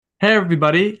Hey,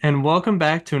 everybody, and welcome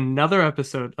back to another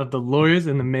episode of the Lawyers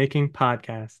in the Making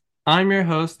podcast. I'm your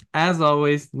host, as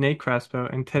always, Nate Crespo,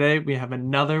 and today we have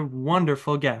another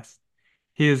wonderful guest.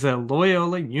 He is a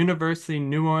Loyola University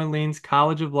New Orleans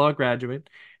College of Law graduate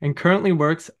and currently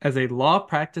works as a law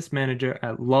practice manager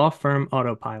at Law Firm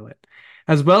Autopilot,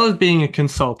 as well as being a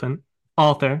consultant,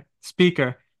 author,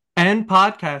 speaker, and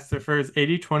podcaster for his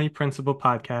 80/20 Principle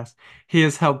podcast. He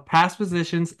has held past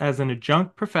positions as an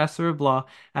adjunct professor of law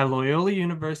at Loyola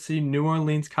University New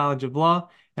Orleans College of Law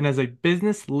and as a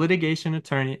business litigation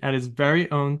attorney at his very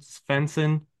own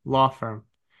Svenson law firm.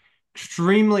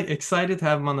 Extremely excited to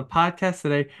have him on the podcast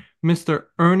today, Mr.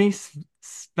 Ernie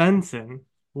Svenson.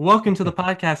 Welcome to the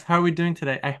podcast. How are we doing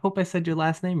today? I hope I said your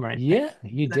last name right. Yeah,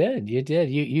 you did. You did.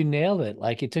 You nailed it.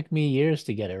 Like it took me years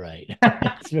to get it right.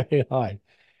 It's very hard.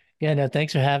 Yeah, no,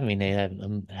 thanks for having me, Nate.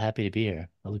 I'm happy to be here.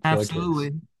 I look forward to this.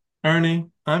 Absolutely. Ernie,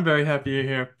 I'm very happy you're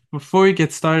here. Before we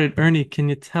get started, Ernie, can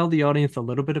you tell the audience a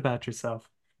little bit about yourself?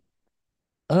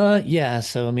 Yeah,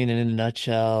 so I mean, in a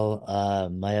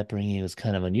nutshell, my upbringing was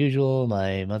kind of unusual.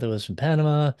 My mother was from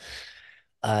Panama.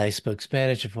 I spoke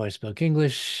Spanish before I spoke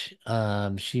English.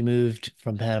 She moved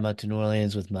from Panama to New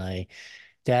Orleans with my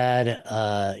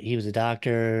dad. He was a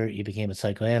doctor. He became a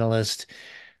psychoanalyst.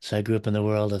 So I grew up in the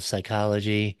world of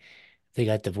psychology. They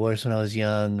got divorced when I was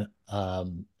young.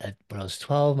 When I was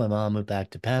 12, my mom moved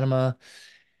back to Panama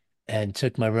and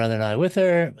took my brother and I with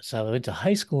her. So I went to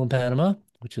high school in Panama,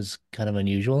 which was kind of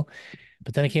unusual.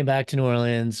 But then I came back to New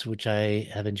Orleans, which I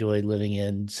have enjoyed living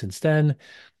in since then.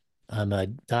 I'm a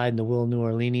dyed-in-the-wool New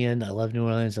Orleanian. I love New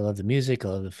Orleans. I love the music. I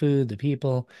love the food, the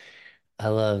people. I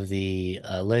love the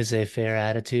laissez-faire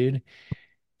attitude.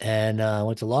 And I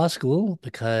went to law school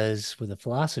because with a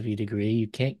philosophy degree, you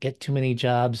can't get too many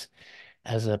jobs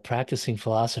as a practicing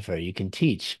philosopher. You can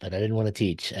teach, but I didn't want to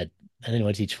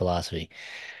teach philosophy.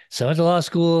 So I went to law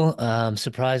school,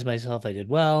 surprised myself. I did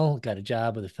well, got a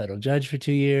job with a federal judge for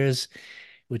 2 years,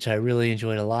 which I really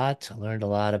enjoyed a lot. I learned a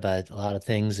lot about a lot of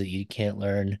things that you can't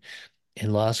learn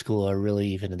in law school or really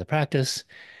even in the practice.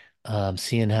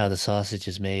 Seeing how the sausage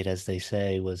is made, as they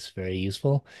say, was very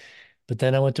useful. But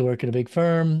then I went to work at a big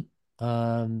firm,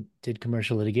 did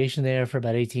commercial litigation there for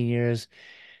about 18 years.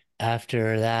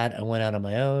 After that, I went out on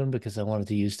my own because I wanted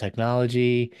to use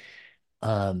technology.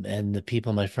 And the people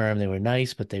in my firm, they were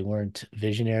nice, but they weren't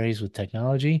visionaries with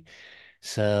technology.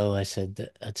 So I said,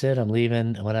 That's it. I'm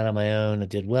leaving." I went out on my own. I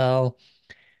did well.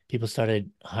 People started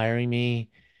hiring me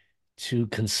to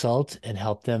consult and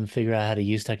help them figure out how to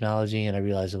use technology. And I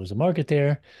realized there was a market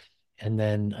there. And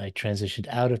then I transitioned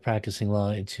out of practicing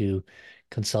law into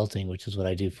consulting, which is what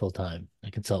I do full time. I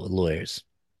consult with lawyers.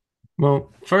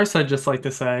 Well, first, I'd just like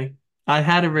to say I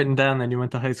had it written down that you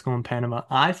went to high school in Panama.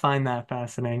 I find that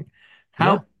fascinating.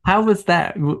 Yeah. How was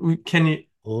that? Can you,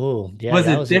 Oh, yeah, was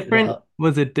that it was it. different?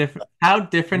 Was it different? How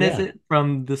different is Yeah. it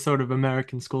from the sort of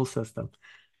American school system?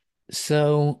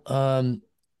 So,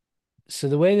 so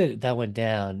the way that that went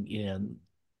down,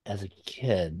 as a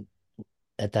kid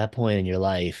at that point in your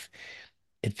life,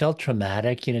 it felt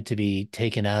traumatic, to be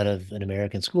taken out of an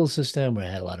American school system where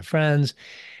I had a lot of friends.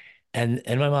 And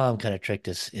my mom kind of tricked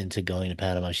us into going to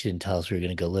Panama. She didn't tell us we were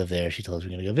going to go live there. She told us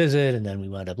we were going to go visit, and then we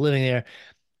wound up living there.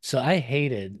 So I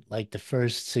hated like the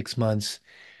first 6 months,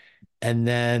 and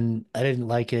then I didn't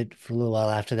like it for a little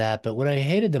while after that. But what I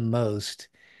hated the most,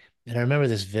 and I remember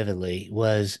this vividly,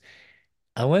 was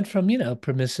I went from,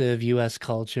 permissive US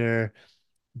culture,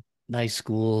 nice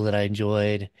school that I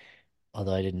enjoyed,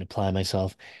 although I didn't apply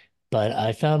myself. But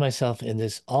I found myself in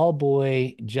this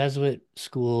all-boy Jesuit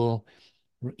school,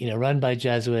 run by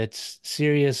Jesuits,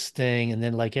 serious thing. And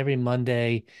then like every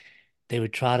Monday, they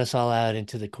would trot us all out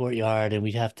into the courtyard and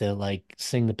we'd have to like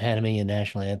sing the Panamanian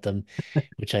national anthem,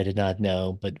 which I did not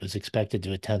know, but was expected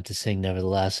to attempt to sing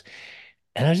nevertheless.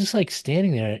 And I was just like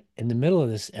standing there in the middle of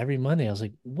this every Monday. I was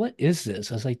like, what is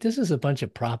this? I was like, this is a bunch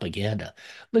of propaganda.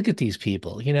 Look at these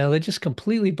people. They're just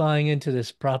completely buying into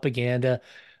this propaganda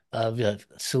of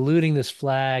saluting this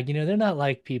flag. They're not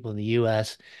like people in the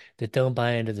US that don't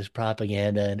buy into this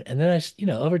propaganda. And then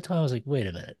over time, I was like, wait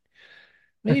a minute.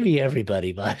 Maybe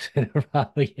everybody buys into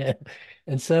propaganda.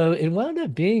 And so it wound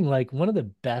up being like one of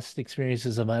the best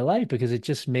experiences of my life because it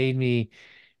just made me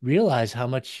realize how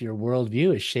much your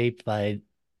worldview is shaped by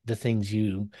the things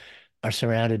you are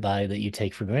surrounded by that you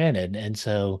take for granted. And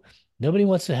so nobody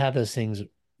wants to have those things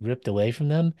ripped away from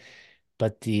them,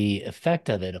 but the effect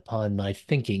of it upon my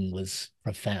thinking was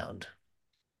profound.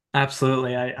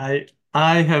 Absolutely.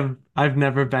 I've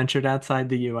never ventured outside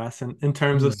the US in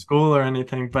terms of Mm. school or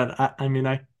anything, but I mean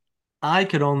I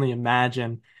could only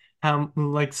imagine how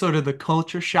like sort of the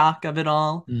culture shock of it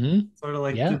all, Hmm. sort of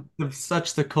like Yeah.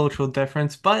 such the cultural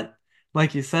difference. But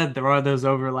like you said, there are those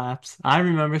overlaps. I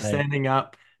remember Right. standing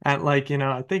up at like,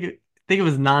 I think it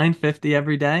was 9:50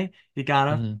 every day. You got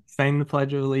up, Hmm. sang the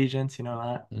Pledge of Allegiance,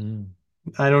 Hmm.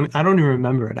 I don't even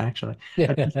remember it actually.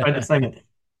 I just tried to sing it.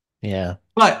 Yeah.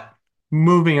 But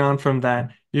moving on from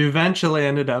that, you eventually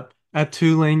ended up at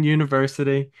Tulane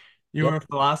University. You were a Yep.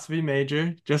 philosophy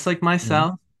major, just like Hmm.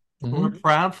 myself. We're Hmm.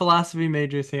 proud philosophy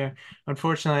majors here.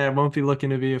 Unfortunately, I won't be looking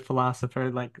to be a philosopher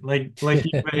like you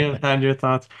may have had your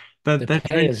thoughts. That The that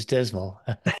pay dream is dismal.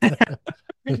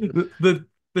 the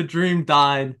dream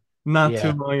died not too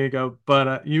Yeah. long ago.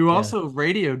 But you Yeah. also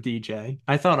radio DJ.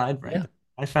 I thought I'd write Yeah. that.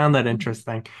 I found that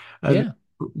interesting. Uh, Yeah.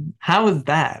 how was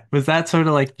that? Was that sort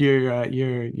of like your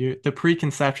the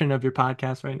preconception of your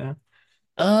podcast right now?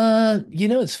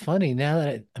 It's funny now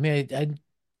that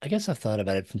I guess I've thought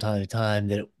about it from time to time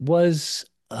that it was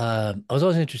I was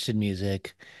always interested in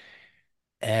music.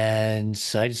 And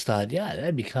so I just thought, yeah,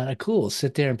 that'd be kind of cool.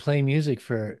 Sit there and play music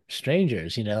for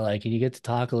strangers, like and you get to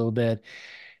talk a little bit.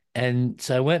 And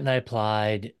so I went and I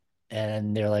applied,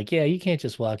 and they're like, yeah, you can't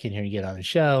just walk in here and get on a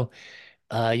show.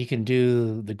 You can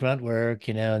do the grunt work,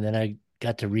 and then I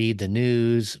got to read the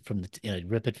news from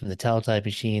rip it from the teletype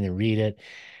machine and read it.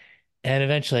 And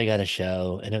eventually I got a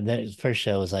show. And then the first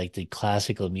show was like the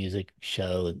classical music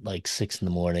show at like 6 in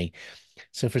the morning.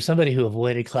 So for somebody who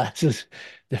avoided classes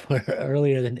that were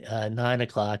earlier than 9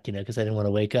 o'clock, because I didn't want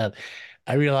to wake up,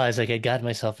 I realized like I'd gotten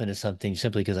myself into something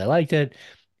simply because I liked it.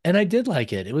 And I did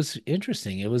like it. It was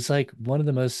interesting. It was like one of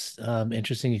the most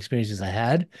interesting experiences I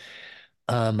had.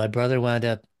 My brother wound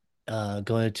up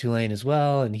going to Tulane as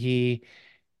well, and he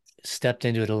stepped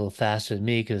into it a little faster than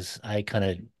me because I kind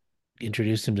of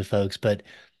introduced him to folks. But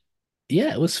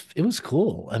yeah, it was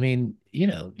cool. I mean,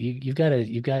 you've got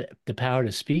the power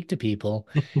to speak to people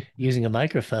using a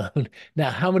microphone.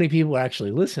 Now, how many people are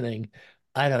actually listening?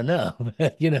 I don't know.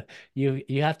 But,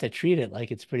 you have to treat it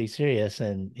like it's pretty serious,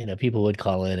 and people would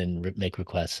call in and make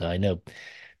requests. So I know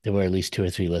there were at least two or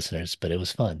three listeners, but it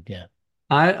was fun. Yeah.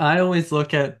 I always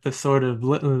look at the sort of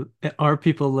are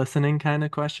people listening kind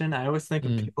of question. I always think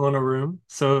of Mm, people in a room.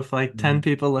 So if like 10 mm,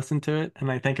 people listen to it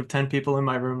and I think of 10 people in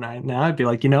my room right now, I'd be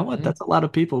like, you know what? mm. That's a lot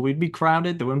of people. We'd be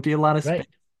crowded. There wouldn't be a lot of space. Right.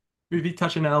 We'd be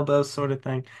touching elbows sort of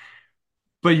thing.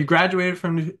 But you graduated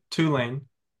from Tulane.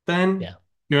 Then Yeah.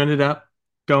 you ended up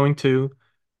going to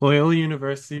Loyola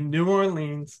University, New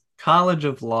Orleans College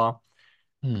of Law.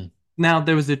 Mm, Now,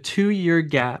 there was a 2-year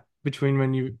gap between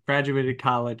when you graduated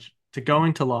college to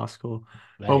going to law school.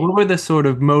 But right. what were the sort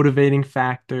of motivating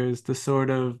factors, the sort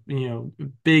of,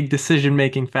 big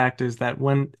decision-making factors that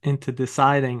went into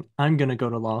deciding I'm going to go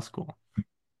to law school?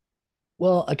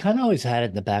 Well, I kind of always had it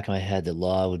in the back of my head that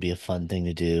law would be a fun thing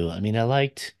to do. I mean, I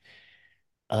liked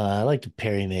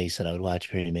Perry Mason. I would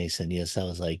watch Perry Mason. Yes, that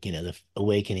was like, the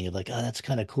awakening of like, oh, that's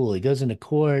kind of cool. He goes into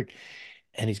court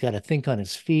and he's got to think on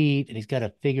his feet and he's got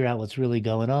to figure out what's really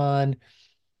going on.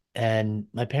 And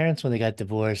my parents, when they got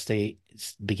divorced, they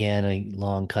began a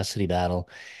long custody battle.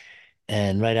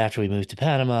 And right after we moved to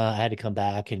Panama, I had to come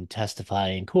back and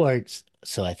testify in courts.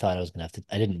 So I thought I was gonna have to,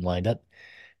 I didn't wind up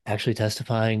actually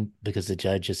testifying because the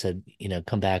judge just said,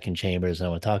 come back in chambers and I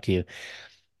want to talk to you,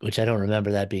 which I don't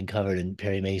remember that being covered in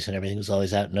Perry Mason. Everything was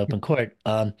always out in open court.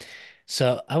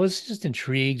 So I was just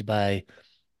intrigued by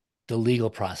the legal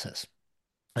process.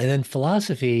 And then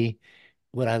philosophy,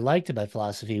 what I liked about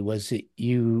philosophy was that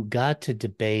you got to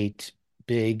debate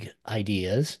big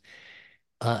ideas.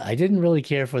 I didn't really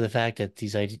care for the fact that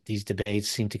these debates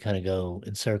seemed to kind of go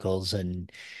in circles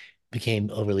and became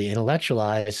overly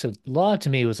intellectualized. So law to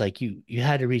me was like you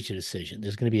had to reach a decision.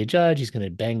 There's going to be a judge, he's going to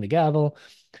bang the gavel,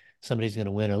 somebody's going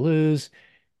to win or lose.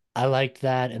 I liked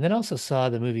that. And then also saw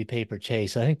the movie Paper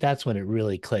Chase. I think that's when it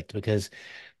really clicked because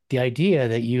the idea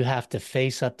that you have to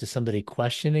face up to somebody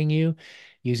questioning you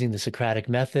using the Socratic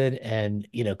method. And,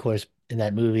 of course, in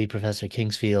that movie, Professor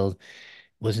Kingsfield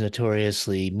was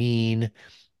notoriously mean,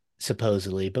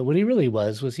 supposedly. But what he really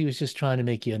was he was just trying to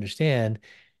make you understand,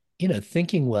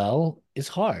 thinking well is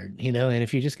hard, and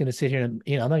if you're just going to sit here and,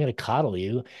 I'm not going to coddle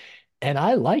you. And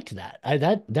I liked that.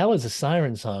 That was a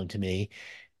siren song to me.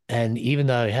 And even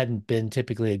though I hadn't been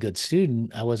typically a good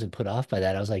student, I wasn't put off by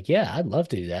that. I was like, yeah, I'd love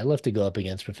to do that. I'd love to go up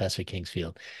against Professor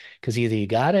Kingsfield because either you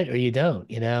got it or you don't,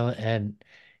 And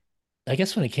I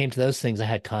guess when it came to those things, I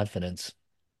had confidence.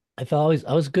 I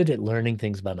was good at learning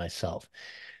things by myself.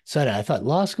 So I thought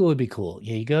law school would be cool.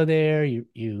 You go there,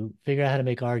 you figure out how to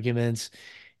make arguments.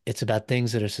 It's about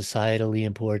things that are societally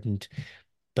important.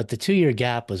 But the 2-year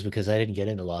gap was because I didn't get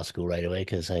into law school right away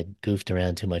because I goofed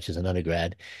around too much as an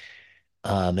undergrad.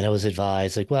 And I was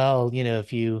advised like, well,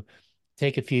 if you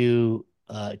take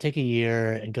a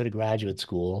year and go to graduate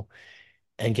school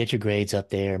and get your grades up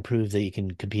there and prove that you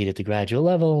can compete at the graduate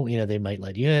level, they might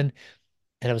let you in.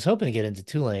 And I was hoping to get into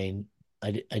Tulane.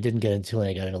 I didn't get into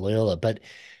Tulane, I got into Loyola. But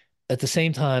at the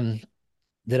same time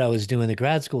that I was doing the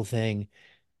grad school thing,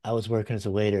 I was working as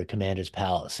a waiter at Commander's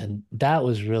Palace. And that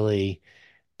was really,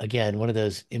 again, one of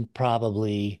those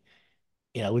improbably,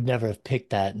 I would never have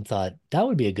picked that and thought that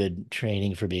would be a good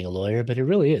training for being a lawyer, but it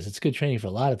really is. It's good training for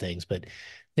a lot of things, but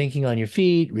thinking on your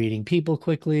feet, reading people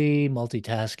quickly,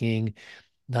 multitasking,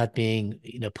 not being,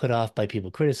 put off by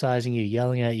people criticizing you,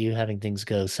 yelling at you, having things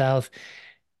go south,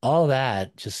 all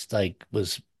that just like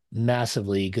was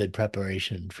massively good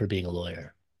preparation for being a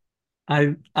lawyer.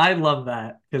 I love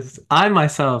that because I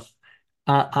myself,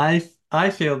 I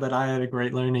feel that I had a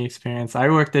great learning experience. I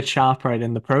worked at ShopRite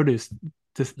in the produce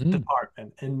Mm,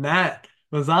 department, and that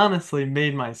was honestly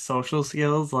made my social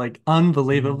skills like mm,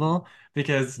 unbelievable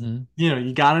because mm,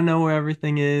 you got to know where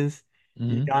everything is.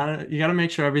 mm, You got to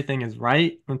make sure everything is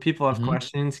right. When people have mm,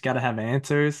 questions, you got to have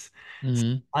answers.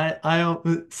 mm,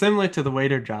 Similar to the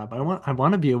waiter job. I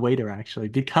want to be a waiter actually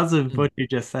because of mm, what you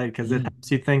just said because it mm,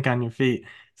 helps you think on your feet.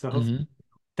 So hopefully mm.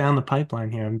 down the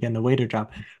pipeline here, I'm getting a waiter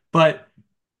job. But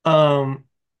um,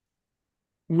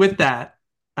 with that,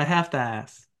 I have to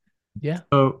ask. Yeah,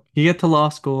 So you get to law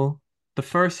school. The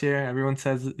first year, everyone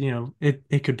says,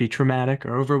 it could be traumatic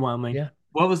or overwhelming. yeah.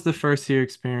 What was the first year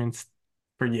experience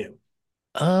for you?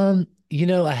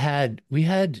 We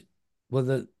had,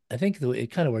 well, I think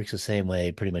it kind of works the same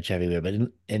way pretty much everywhere. But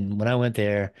when I went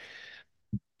there,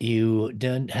 you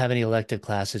didn't have any elective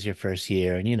classes your first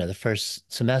year. And, the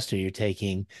first semester you're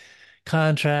taking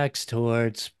contracts,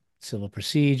 torts, civil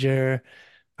procedure,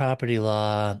 property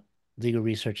law, legal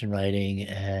research and writing,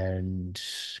 and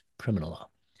criminal law.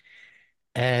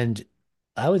 And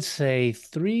I would say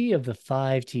three of the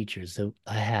five teachers that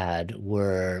I had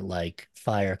were like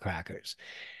firecrackers.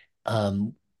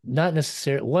 Um, Not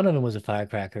necessarily, one of them was a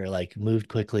firecracker, like moved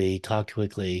quickly, talked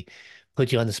quickly,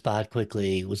 put you on the spot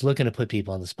quickly, was looking to put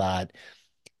people on the spot.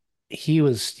 He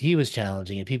was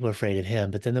challenging and people were afraid of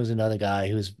him. But then there was another guy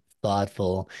who was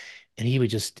thoughtful and he would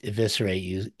just eviscerate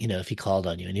you, if he called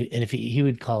on you. And if he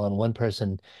would call on one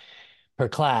person per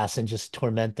class and just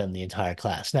torment them the entire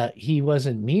class. Now, he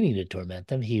wasn't meaning to torment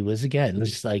them. He was, again, it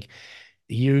was just like,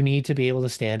 you need to be able to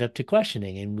stand up to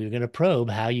questioning, and we're going to probe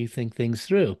how you think things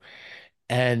through.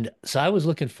 And so I was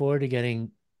looking forward to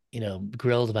getting,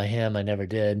 grilled by him. I never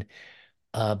did.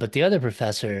 But the other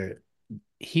professor,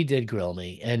 he did grill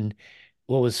me. And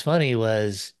what was funny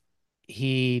was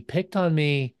he picked on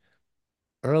me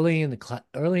early in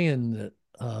the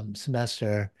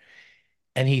semester,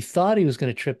 and he thought he was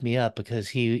going to trip me up because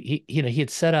he had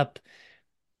set up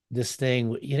this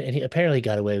thing, and he apparently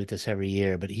got away with this every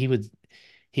year, but he would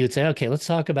say, okay, let's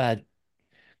talk about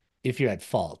if you're at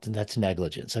fault, and that's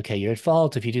negligence. Okay, you're at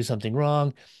fault if you do something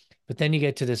wrong, but then you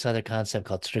get to this other concept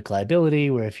called strict liability,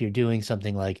 where if you're doing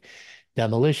something like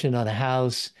demolition on a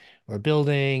house or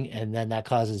building, and then that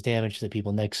causes damage to the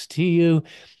people next to you,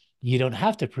 you don't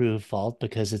have to prove fault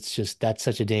because that's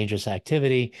such a dangerous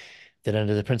activity that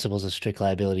under the principles of strict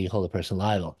liability, you hold a person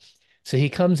liable. So he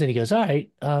comes and he goes, all right,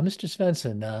 Mr.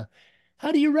 Svensson,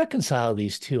 how do you reconcile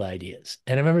these two ideas?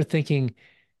 And I remember thinking,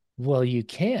 well, you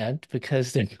can't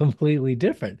because they're completely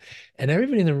different. And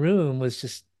everybody in the room was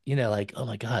just, like, oh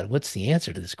my God, what's the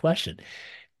answer to this question?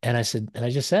 And I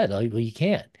just said, oh, well, you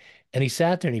can't. And he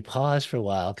sat there and he paused for a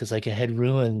while because like it had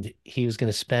ruined, he was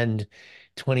going to spend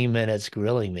 20 minutes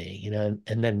grilling me,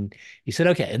 and then he said,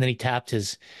 okay. And then he tapped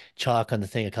his chalk on the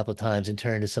thing a couple of times and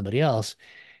turned to somebody else.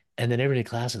 And then everybody in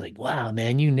class was like, wow,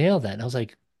 man, you nailed that. And I was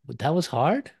like, that was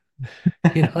hard.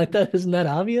 Like that, isn't that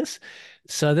obvious?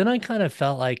 So then I kind of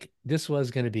felt like this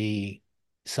was going to be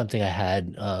something I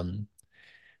had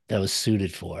that was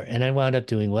suited for. And I wound up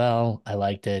doing well. I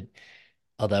liked it.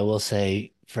 Although I will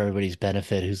say, for everybody's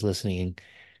benefit who's listening,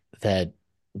 that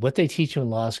what they teach you in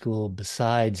law school,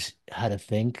 besides how to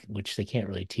think, which they can't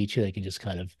really teach you, they can just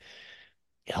kind of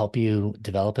help you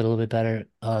develop it a little bit better.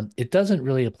 It doesn't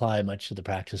really apply much to the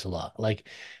practice of law. Like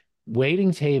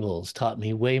waiting tables taught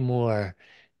me way more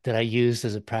that I used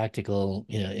as a practical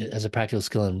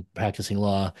skill in practicing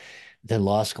law than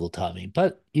law school taught me.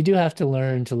 But you do have to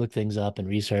learn to look things up and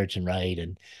research and write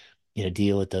and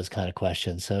deal with those kind of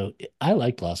questions. So I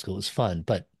liked law school. It was fun,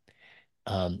 but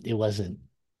it wasn't,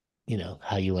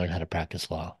 how you learn how to practice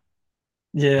law.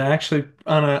 Yeah, actually,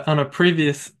 on a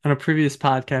previous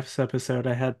podcast episode,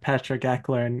 I had Patrick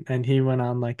Eckler, and he went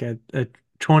on like a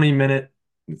 20-minute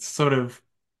sort of.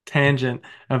 tangent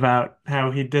about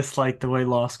how he disliked the way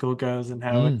law school goes and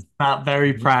how Mm. it's not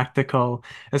very Mhm. practical,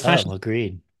 Oh, especially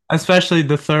agreed. especially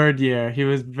the third year. He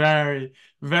was very,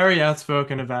 very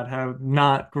outspoken about how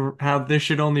not how there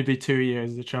should only be 2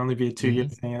 years. It should only be a 2 year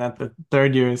Hmm. thing, and that the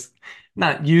third year is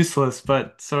not useless,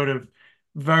 but sort of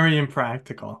very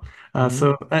impractical. Hmm.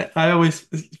 So I always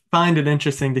find it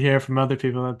interesting to hear from other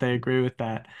people that they agree with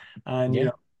that. And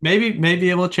Yeah. maybe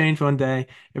it will change one day.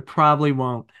 It probably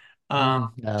won't.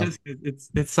 Um, No. just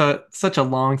it's such a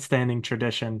long-standing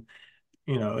tradition.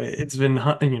 It's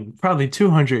been probably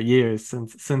 200 years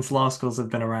since law schools have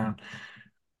been around.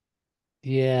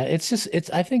 Yeah, it's just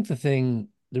I think the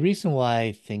reason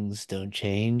why things don't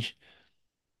change,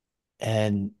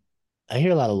 and I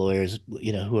hear a lot of lawyers,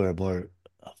 who are more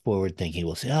forward thinking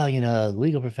will say, oh, the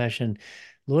legal profession,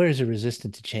 lawyers are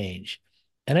resistant to change.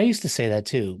 And I used to say that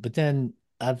too, but then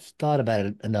I've thought about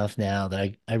it enough now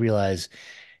that I realize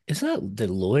it's not that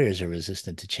lawyers are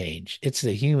resistant to change. It's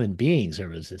that human beings are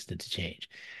resistant to change.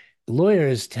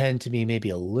 Lawyers tend to be maybe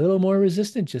a little more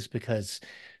resistant just because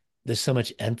there's so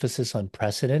much emphasis on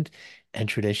precedent and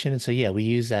tradition. And so, yeah, we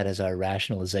use that as our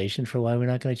rationalization for why we're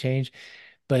not going to change.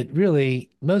 But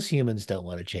really, most humans don't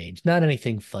want to change, not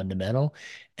anything fundamental.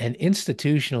 And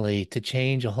institutionally, to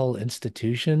change a whole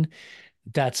institution,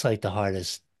 that's like the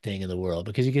hardest thing in the world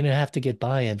because you're going to have to get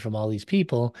buy-in from all these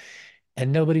people,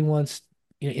 and nobody wants,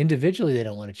 individually, they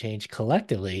don't want to change.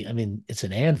 Collectively, I mean, it's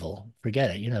an anvil.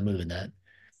 Forget it. You're not moving that.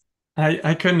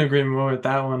 I couldn't agree more with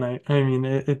that one. I mean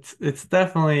it's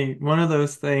definitely one of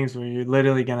those things where you're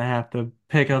literally gonna have to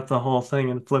pick up the whole thing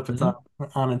and flip it Hmm.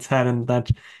 on its head, and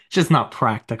that's just not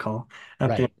practical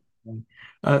at the end Right. of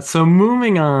the day. So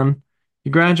moving on,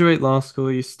 you graduate law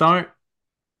school, you start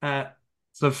at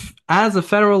as a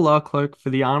federal law clerk for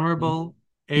the Honorable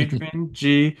Adrian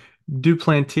G.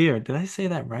 Duplantier. Did I say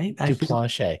that right? I feel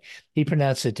Duplanche. He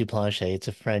pronounced it Duplanche. It's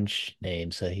a French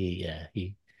name, so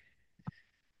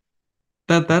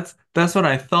that's what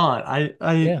I thought.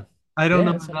 yeah, I don't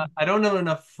know yeah. So, enough, I don't know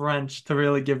enough French to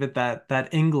really give it that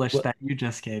English well, that you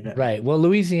just gave it. right. Well,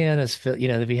 Louisiana's,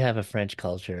 we have a French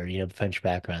culture, French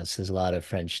backgrounds. There's a lot of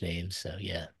French names, so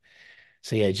yeah.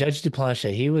 So yeah, Judge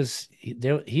Duplanche, he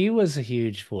was a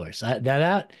huge force.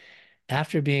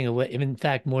 After being away, in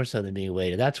fact, more so than being a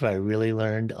waiter, that's where I really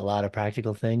learned a lot of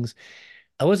practical things.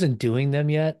 I wasn't doing them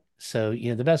yet, so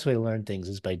the best way to learn things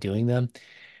is by doing them.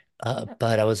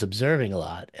 But I was observing a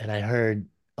lot, and I heard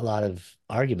a lot of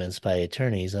arguments by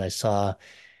attorneys, and I saw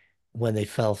when they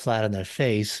fell flat on their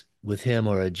face with him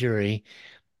or a jury,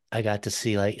 I got to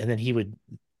see like, and then he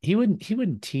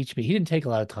wouldn't teach me. He didn't take a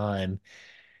lot of time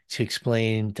to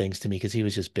explain things to me because he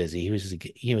was just busy.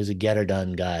 He was a get her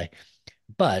done guy.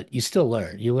 But you still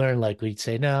learn. You learn like we'd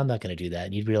say, no, I'm not going to do that.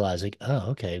 And you'd realize like,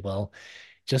 oh, okay, well,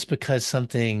 just because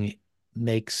something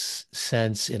makes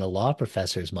sense in a law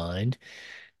professor's mind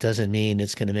doesn't mean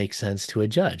it's going to make sense to a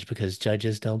judge because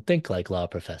judges don't think like law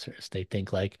professors. They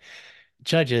think like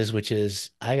judges, which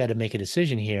is I got to make a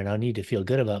decision here and I need to feel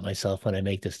good about myself when I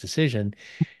make this decision.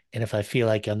 And if I feel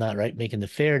like I'm not right making the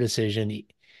fair decision,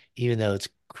 even though it's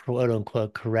quote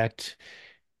unquote correct,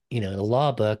 in a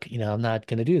law book, I'm not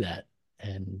going to do that.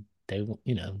 And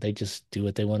they just do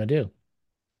what they want to do.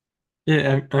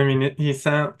 Yeah, I mean, he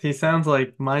sounds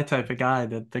like my type of guy,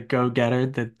 the go-getter,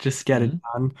 that just get it Hmm.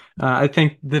 done. I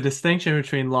think the distinction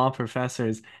between law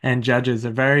professors and judges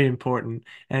are very important,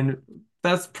 and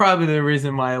that's probably the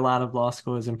reason why a lot of law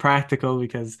school is impractical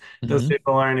because those Hmm.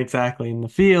 people aren't exactly in the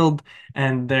field,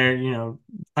 and they're,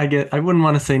 I wouldn't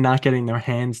want to say not getting their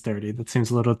hands dirty. That seems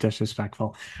a little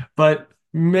disrespectful, but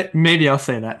maybe I'll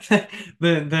say that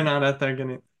they're not out there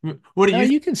gonna. What do No, you?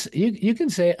 you can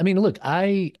say. I mean, look,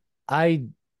 I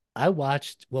I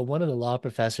watched one of the law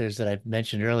professors that I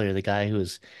mentioned earlier, the guy who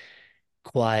was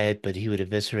quiet, but he would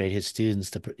eviscerate his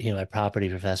students, my property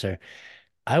professor.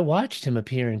 I watched him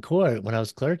appear in court when I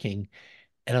was clerking,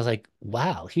 and I was like,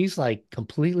 wow, he's like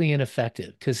completely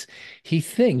ineffective because he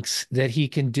thinks that he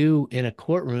can do in a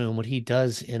courtroom what he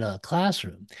does in a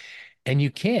classroom. And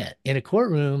you can't. In a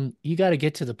courtroom, you got to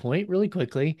get to the point really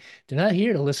quickly. They're not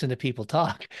here to listen to people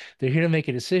talk. They're here to make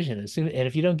a decision. And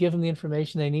if you don't give them the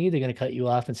information they need, they're going to cut you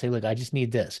off and say, look, I just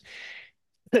need this.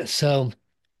 So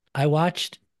I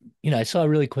watched, I saw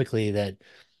really quickly that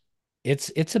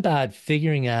it's about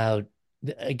figuring out,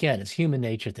 again, it's human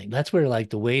nature thing. That's where like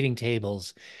the waiting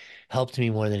tables helped me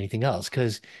more than anything else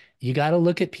because you got to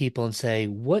look at people and say,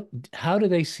 how do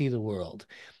they see the world?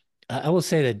 I will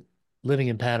say that living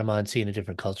in Panama and seeing a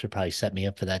different culture probably set me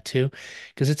up for that too.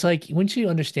 Because it's like once you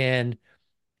understand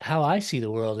how I see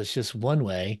the world, it's just one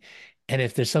way. And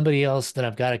if there's somebody else that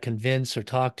I've got to convince or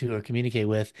talk to or communicate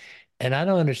with, and I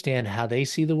don't understand how they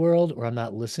see the world, or I'm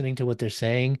not listening to what they're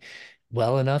saying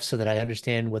well enough so that I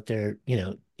understand what they're,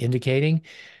 indicating,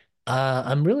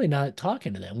 I'm really not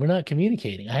talking to them. We're not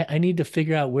communicating. I need to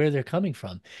figure out where they're coming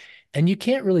from. And you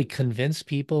can't really convince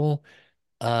people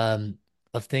um,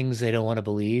 of things they don't want to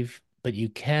believe, but you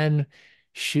can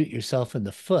shoot yourself in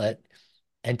the foot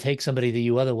and take somebody that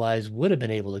you otherwise would have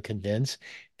been able to convince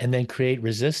and then create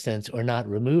resistance or not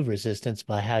remove resistance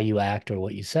by how you act or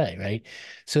what you say, right?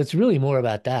 So it's really more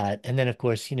about that. And then, of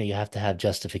course, you have to have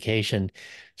justification.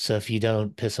 So if you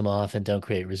don't piss them off and don't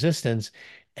create resistance,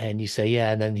 and you say,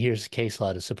 yeah, and then here's case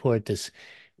law to support this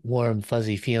warm,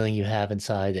 fuzzy feeling you have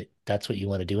inside that that's what you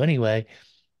want to do anyway,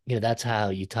 that's how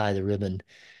you tie the ribbon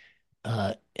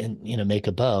and make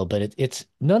a bow. But it's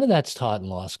none of that's taught in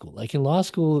law school. Like in law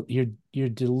school, you're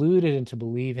deluded into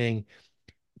believing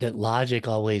that logic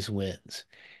always wins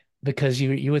because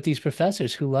you're with these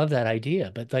professors who love that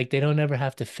idea, but like they don't ever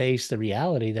have to face the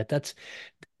reality that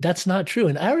that's not true.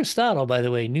 And Aristotle, by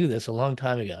the way, knew this a long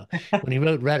time ago when he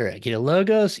wrote rhetoric.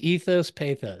 Logos, ethos,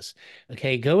 pathos.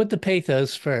 Okay, go with the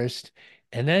pathos first,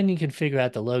 and then you can figure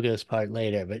out the logos part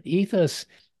later. But ethos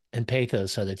and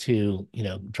pathos are the two,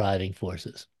 driving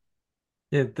forces.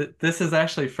 Yeah, th this is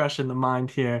actually fresh in the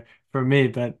mind here for me,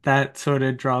 but that sort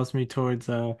of draws me towards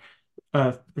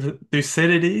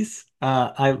Thucydides.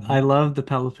 I Mhm. love the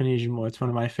Peloponnesian War. It's one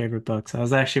of my favorite books. I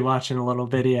was actually watching a little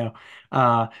video.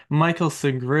 Michael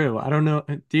Segru. I don't know.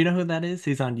 Do you know who that is?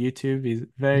 He's on YouTube. He's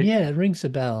very Yeah, it rings a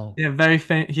bell. yeah, very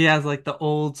famous. He has like the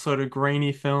old sort of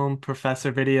grainy film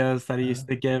professor videos that he Uh, used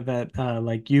to give at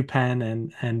like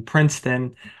UPenn and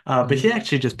Princeton. But mhm. he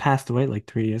actually just passed away like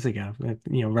 3 years ago.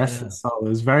 Rest Uh, his soul. It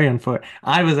was very unfortunate.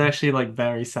 I was actually like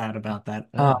very sad about that.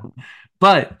 uh,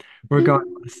 But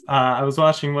regardless, I was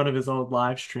watching one of his old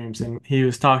live streams and he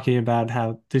was talking about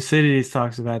how Thucydides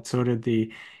talks about sort of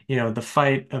the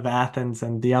fight of Athens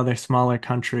and the other smaller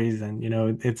countries, and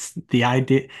it's the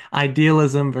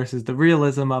idealism versus the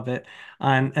realism of it.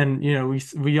 And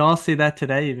we all see that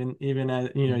today, even as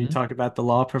you mhm. talk about the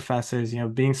law professors,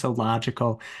 being so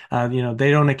logical.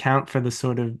 They don't account for the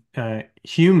sort of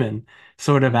human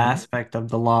sort of Mhm. aspect of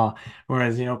the law,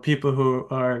 whereas people who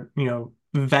are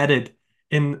vetted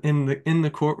in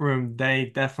the courtroom, they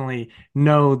definitely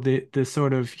know the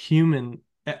sort of human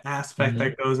aspect Mhm.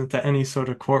 that goes into any sort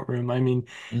of courtroom. I mean,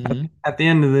 at, Mhm. at the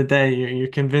end of the day, you're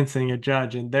convincing a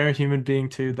judge, and they're a human being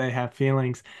too. They have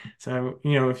feelings. So,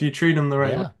 if you treat them the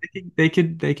right way, Yeah.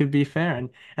 they could be fair. And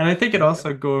I think it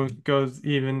also goes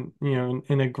even,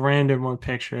 in a grander, more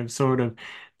picture of sort of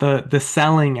the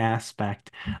selling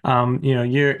aspect.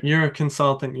 You're a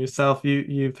consultant yourself.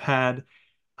 You've had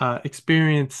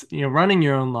experience, running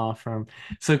your own law firm.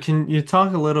 So can you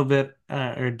talk a little bit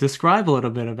or describe a little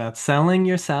bit about selling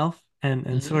yourself and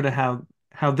Mhm. sort of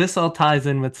how this all ties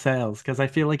in with sales? Because I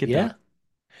feel like it does. Yeah.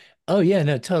 Oh yeah,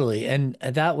 no, totally. And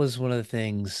that was one of the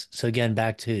things. So again,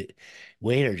 back to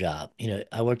waiter job.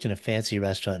 I worked in a fancy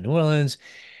restaurant in New Orleans,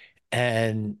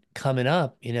 and coming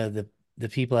up, the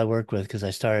people I worked with, because I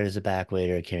started as a back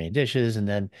waiter carrying dishes, and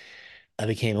then I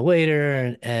became a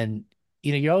waiter, and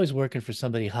you're always working for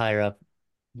somebody higher up,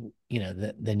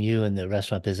 than you in the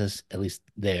restaurant business, at least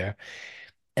there.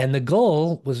 And the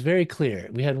goal was very clear.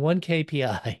 We had one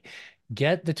KPI,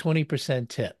 get the 20%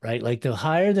 tip, right? Like the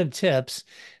higher the tips,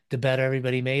 the better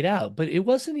everybody made out. But it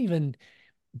wasn't even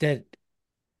that,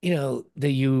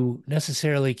 that you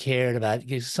necessarily cared about,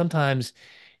 because sometimes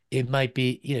it might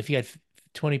be, if you got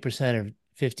 20% or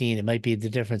 15, it might be the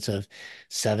difference of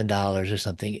 $7 or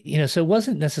something. So it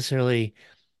wasn't necessarily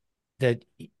that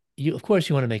of course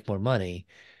you want to make more money,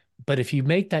 but if you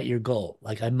make that your goal,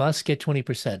 like I must get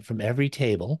 20% from every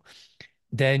table,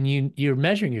 then you're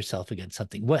measuring yourself against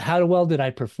something. How well did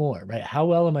I perform, right? How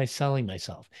well am I selling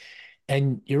myself?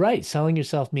 And you're right, selling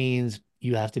yourself means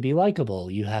you have to be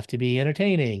likable, you have to be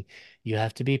entertaining, you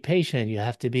have to be patient,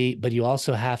 but you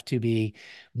also have to be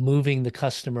moving the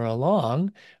customer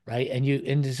along, right?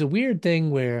 And there's a weird thing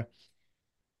where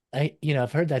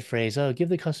I've heard that phrase, oh, give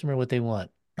the customer what they want.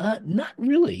 Not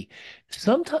really.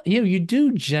 Sometimes, you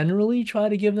do generally try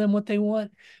to give them what they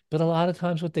want, but a lot of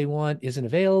times what they want isn't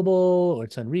available or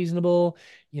it's unreasonable.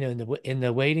 In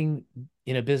the waiting,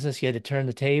 business, you had to turn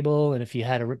the table, and if you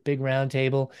had a big round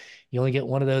table, you only get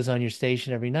one of those on your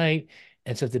station every night.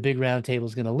 And so if the big round table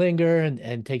is going to linger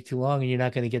and take too long, and you're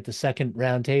not going to get the second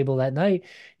round table that night,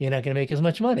 you're not going to make as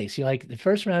much money. So, like the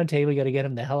first round table, you got to get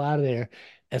them the hell out of there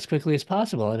as quickly as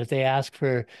possible. And if they ask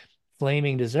for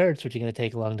flaming desserts, which are going to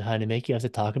take a long time to make, you have to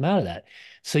talk them out of that.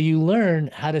 So you learn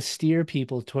how to steer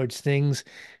people towards things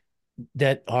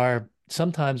that are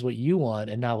sometimes what you want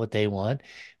and not what they want,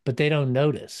 but they don't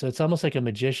notice. So it's almost like a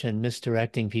magician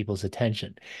misdirecting people's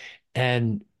attention.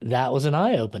 And that was an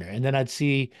eye opener. And then I'd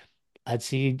see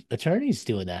attorneys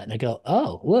doing that. And I go,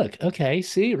 oh, look, okay,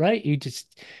 see, right?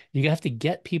 You have to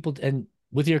get people and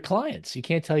with your clients, you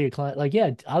can't tell your client, like,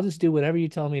 yeah, I'll just do whatever you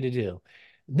tell me to do.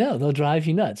 No, they'll drive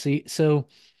you nuts. So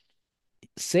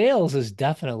sales is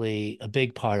definitely a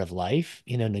big part of life,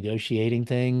 negotiating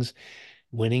things,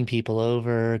 winning people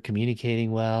over,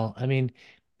 communicating well. I mean,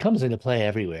 comes into play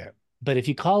everywhere. But if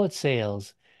you call it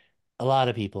sales, a lot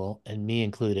of people, and me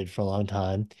included for a long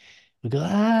time, we go,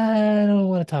 I don't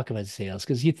want to talk about sales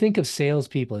because you think of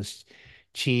salespeople as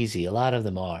cheesy. A lot of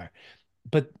them are,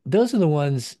 but those are the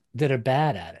ones that are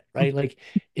bad at it, right? Like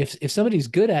if somebody's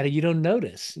good at it, you don't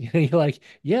notice. You're like,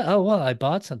 yeah, oh well, I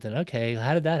bought something. Okay,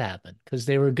 how did that happen? Because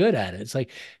they were good at it. It's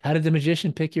like, how did the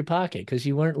magician pick your pocket? Because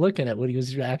you weren't looking at what he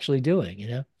was actually doing.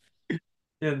 Yeah,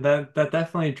 that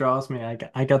definitely draws me.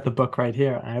 I got the book right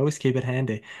here. I always keep it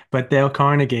handy. But Dale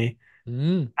Carnegie,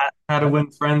 Mm, How to yep,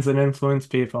 Win Friends and Influence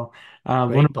People. One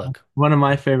of great my book. one of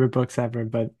my favorite books ever.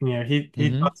 But he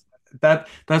Hmm. talks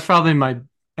that's probably my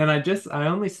and I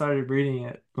only started reading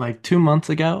it like 2 months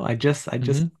ago. I just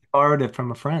Hmm. borrowed it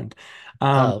from a friend.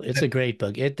 Um, Oh, it's a great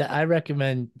book. I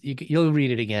recommend you'll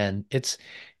read it again. It's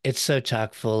so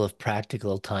chock full of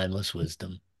practical, timeless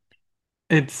wisdom.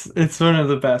 it's one of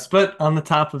the best. But on the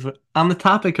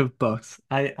topic of books,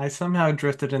 I somehow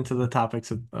drifted into the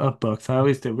topics of books. I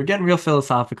always do. We're getting real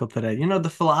philosophical today. You know, the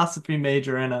philosophy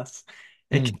major in us,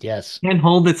 it Mm, yes. can't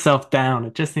hold itself down.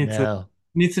 It just No.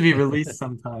 needs to be released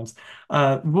sometimes.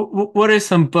 What are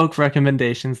some book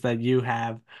recommendations that you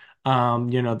have,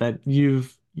 that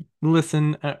you've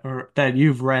listened or that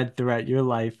you've read throughout your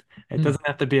life? It Mm, doesn't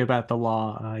have to be about the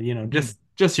law. mm,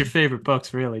 Just your favorite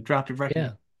books, really. Drop your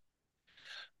recommend. yeah.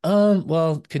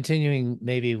 Well, continuing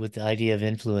maybe with the idea of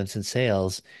influence in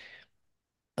sales,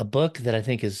 a book that I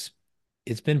think it's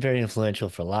been very influential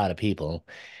for a lot of people,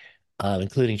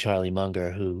 including Charlie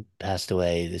Munger, who passed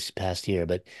away this past year,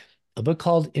 but a book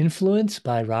called Influence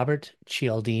by Robert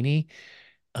Cialdini,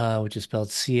 which is spelled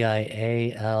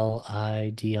Cialidini.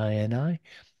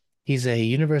 He's a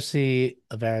University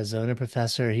of Arizona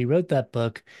professor. He wrote that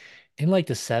book in like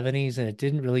the 70s, and it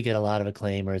didn't really get a lot of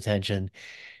acclaim or attention.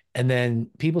 And then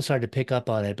people started to pick up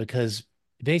on it because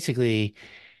basically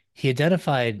he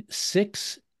identified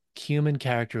six human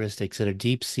characteristics that are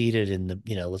deep seated in the,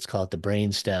 let's call it the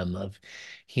brainstem of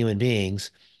human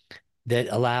beings that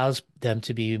allows them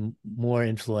to be more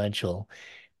influential.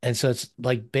 And so it's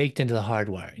like baked into the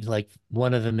hardware. Like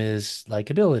one of them is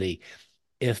likability.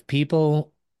 If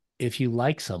people, if you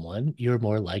like someone, you're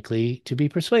more likely to be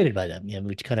persuaded by them,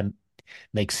 which kind of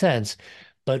makes sense.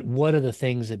 But what are the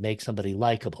things that make somebody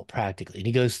likable practically? And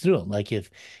he goes through them. Like if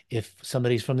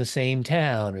somebody's from the same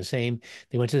town or they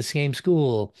went to the same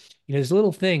school, there's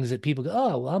little things that people go,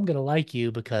 oh, well, I'm going to like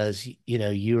you because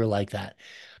you are like that.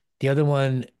 The other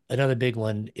one, another big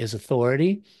one is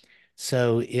authority.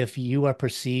 So if you are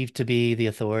perceived to be the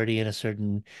authority in a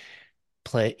certain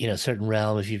certain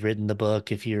realm, if you've written the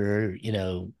book, if you're,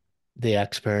 the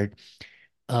expert,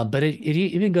 but it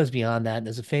even goes beyond that.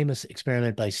 There's a famous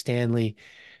experiment by Stanley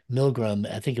Milgram.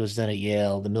 I think it was done at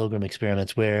Yale, the Milgram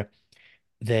experiments, where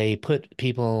they put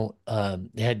people,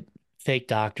 they had fake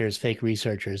doctors, fake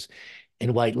researchers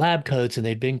in white lab coats, and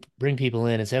they'd bring people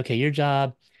in and say, okay, your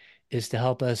job is to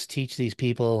help us teach these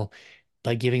people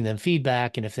by giving them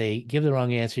feedback. And if they give the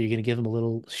wrong answer, you're going to give them a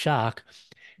little shock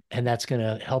and that's going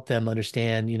to help them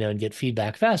understand, and get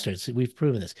feedback faster. So we've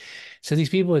proven this. So these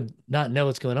people would not know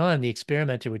what's going on. The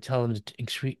experimenter would tell them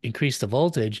to increase the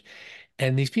voltage,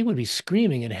 and these people would be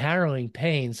screaming in harrowing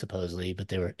pain, supposedly, but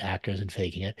they were actors and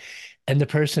faking it. And the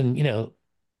person,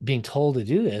 being told to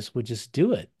do this would just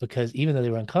do it because even though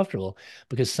they were uncomfortable,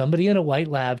 because somebody in a white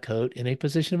lab coat in a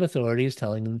position of authority is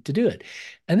telling them to do it.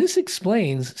 And this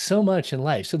explains so much in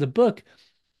life. So the book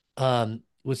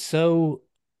was so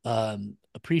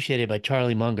appreciated by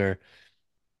Charlie Munger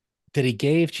that he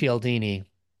gave Cialdini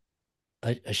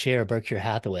a share of Berkshire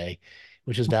Hathaway,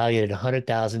 which was valued at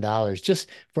 $100,000 just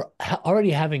for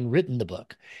already having written the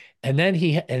book. And then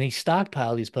he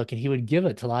stockpiled his book and he would give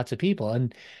it to lots of people.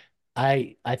 And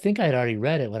I think I had already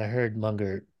read it when I heard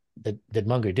that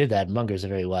Munger did that. Munger's a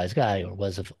very wise guy or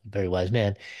was a very wise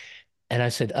man. And I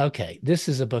said, okay, this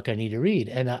is a book I need to read.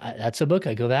 And that's a book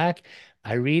I go back,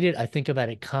 I read it, I think about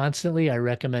it constantly. I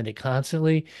recommend it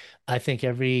constantly. I think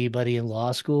everybody in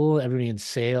law school, everybody in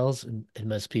sales, and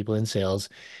most people in sales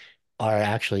are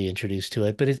actually introduced to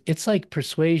it. But it's like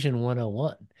Persuasion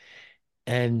 101.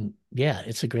 And yeah,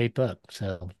 it's a great book.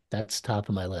 So that's top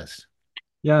of my list.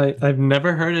 Yeah, I've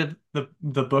never heard of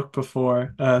the book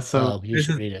before. So Oh, you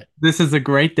should read it. this is a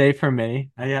great day for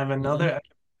me. I have Hmm. another.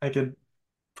 I could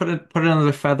put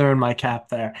another feather in my cap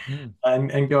there, Mm.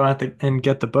 and go out and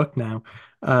get the book now.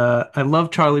 I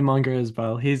love Charlie Munger as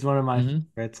well. He's one of my Hmm.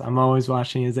 favorites. I'm always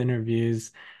watching his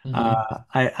interviews. Hmm.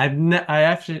 I've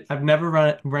never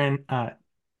ran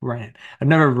I've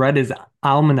never read his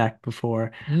almanac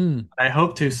before. Mm. I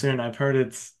hope to soon. I've heard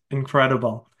it's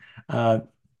incredible. Uh,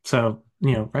 so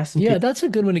rest in Yeah, peace. that's a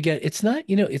good one to get. It's not,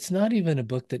 it's not even a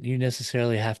book that you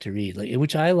necessarily have to read. Like,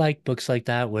 which I like books like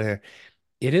that where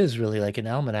it is really like an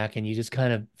almanac and you just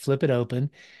kind of flip it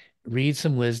open, read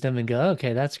some wisdom and go,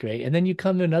 okay, that's great. And then you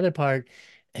come to another part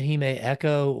and he may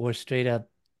echo or straight up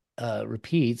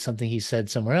repeat something he said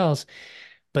somewhere else.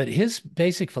 But his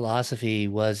basic philosophy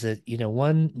was that,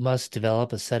 one must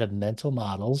develop a set of mental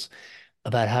models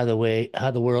about how the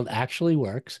world actually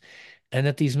works, and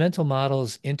that these mental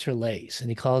models interlace. And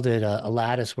he called it a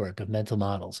lattice work of mental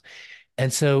models.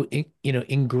 And so,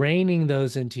 ingraining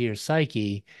those into your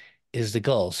psyche is the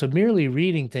goal. So merely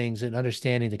reading things and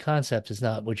understanding the concept is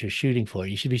not what you're shooting for.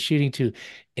 You should be shooting to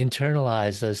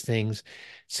internalize those things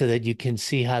so that you can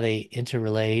see how they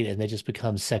interrelate and they just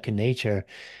become second nature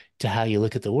to how you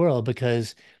look at the world.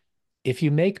 Because if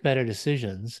you make better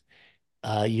decisions,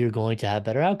 you're going to have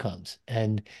better outcomes.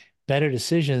 And better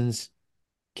decisions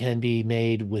can be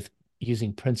made with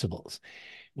using principles,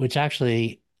 which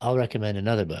actually I'll recommend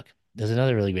another book. There's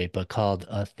another really great book called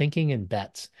Thinking in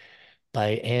Bets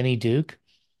by Annie Duke.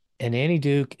 And Annie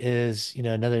Duke is,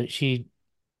 she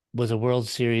was a World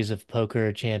Series of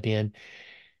Poker champion,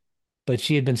 but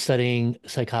she had been studying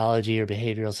psychology or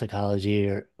behavioral psychology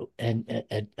at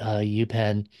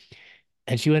UPenn.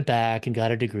 And she went back and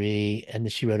got her degree,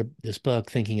 and she wrote this book,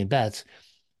 Thinking in Bets.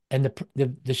 And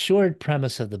the short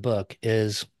premise of the book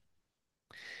is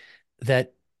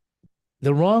that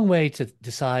the wrong way to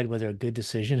decide whether a good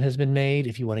decision has been made,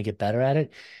 if you want to get better at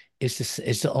it, is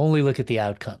to only look at the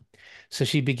outcome. So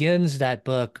she begins that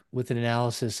book with an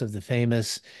analysis of the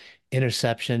famous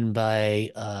interception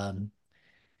by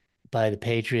the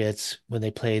Patriots when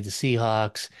they played the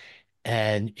Seahawks.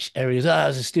 And everybody goes, oh, it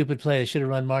was a stupid play. They should have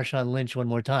run Marshawn Lynch one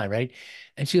more time, right?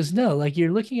 And she goes, no, like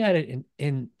you're looking at it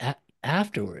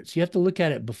afterwards. You have to look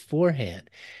at it beforehand.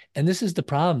 And this is the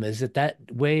problem is that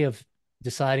way of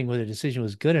deciding whether a decision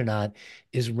was good or not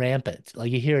is rampant.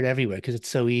 Like you hear it everywhere because it's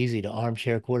so easy to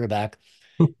armchair quarterback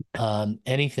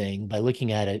anything by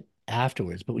looking at it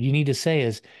afterwards. But what you need to say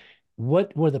is,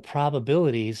 what were the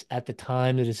probabilities at the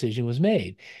time the decision was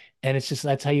made? And it's just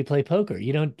that's how you play poker.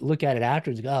 You don't look at it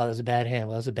afterwards and go, oh, that was a bad hand.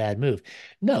 Well, that was a bad move.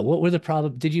 No, what were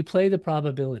did you play the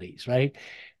probabilities, right?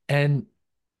 And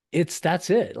that's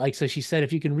it. Like, so she said,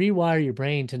 if you can rewire your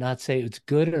brain to not say it's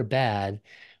good or bad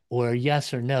or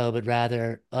yes or no, but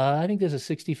rather, I think there's a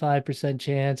 65%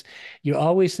 chance, you're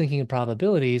always thinking of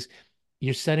probabilities,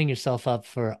 you're setting yourself up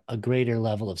for a greater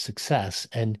level of success.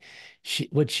 And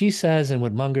what she says and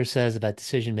what Munger says about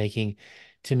decision making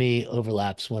to me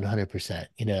overlaps 100%.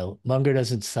 Munger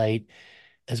doesn't cite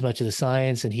as much of the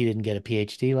science and he didn't get a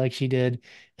PhD like she did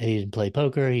and he didn't play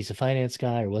poker. He's a finance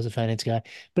guy or was a finance guy,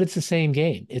 but it's the same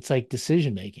game. It's like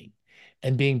decision making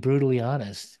and being brutally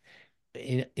honest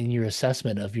in your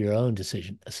assessment of your own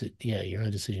decision. Yeah, your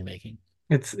own decision making.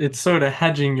 It's sort of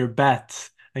hedging your bets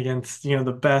against,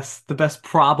 the best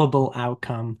probable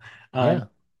outcome. Uh,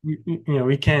 Yeah.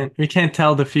 we can't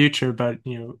tell the future, but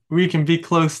we can be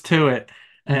close to it,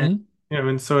 and Hmm.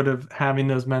 and sort of having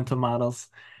those mental models,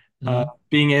 Hmm.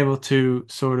 being able to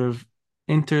sort of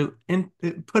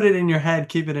put it in your head,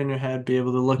 keep it in your head, be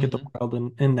able to look at the Hmm.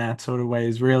 world in that sort of way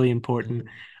is really important.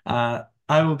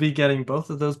 I will be getting both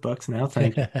of those books now.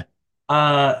 Thank you.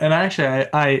 And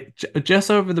actually, just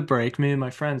over the break, me and my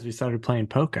friends, we started playing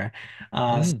poker.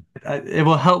 So Mm. it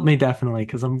will help me definitely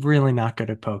because I'm really not good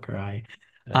at poker. I,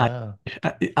 Oh.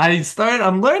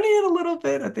 I'm learning it a little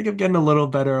bit. I think I'm getting a little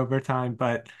better over time,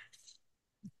 but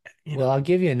you Well, know, I'll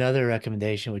give you another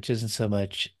recommendation, which isn't so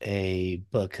much a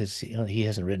book because he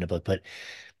hasn't written a book, but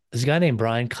there's a guy named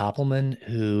Brian Koppelman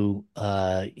who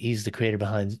he's the creator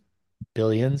behind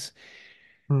Billions,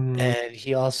 mm, and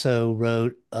he also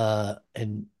wrote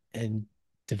and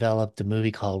developed a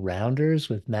movie called Rounders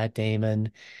with Matt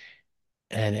Damon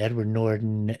and Edward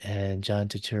Norton and John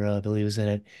Turturro, I believe, was in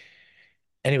it.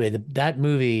 Anyway, that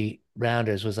movie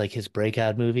Rounders was like his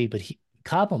breakout movie, but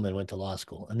Koppelman went to law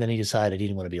school and then he decided he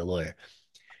didn't want to be a lawyer.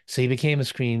 So he became a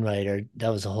screenwriter. That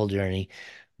was a whole journey.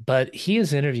 But he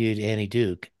has interviewed Annie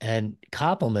Duke and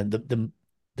Koppelman.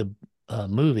 The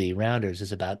movie Rounders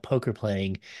is about poker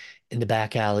playing in the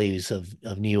back alleys of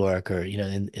New York or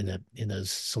in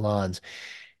those salons.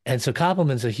 And so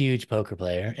Koppelman's a huge poker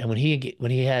player. And when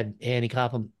he had Annie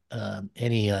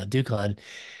Duke on,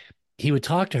 he would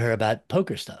talk to her about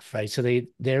poker stuff, right? So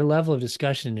their level of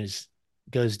discussion is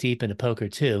goes deep into poker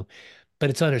too, but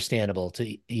it's understandable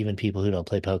to even people who don't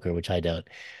play poker, which I don't.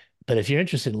 But if you're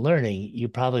interested in learning, you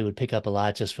probably would pick up a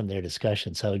lot just from their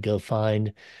discussion. So I would go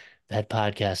find that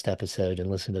podcast episode and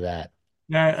listen to that.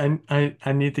 Yeah,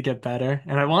 I need to get better,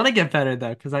 and I want to get better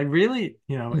though, because I really,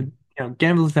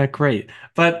 gambling's not great,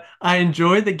 but I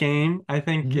enjoy the game. I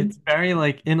think Mm-hmm. it's very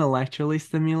like intellectually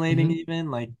stimulating, Mm-hmm.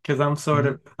 even like because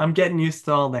Mm-hmm. I'm getting used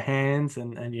to all the hands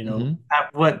and Mm-hmm.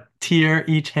 at what tier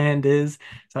each hand is.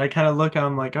 So I kind of look,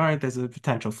 I'm like, all right, there's a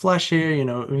potential flush here.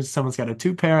 Someone's got a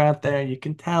two pair out there. You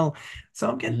can tell. So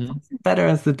I'm getting Mm-hmm. better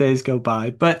as the days go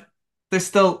by, but there's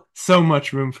still so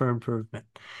much room for improvement.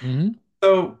 Mm-hmm.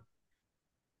 So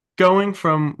going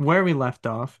from where we left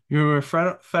off, you were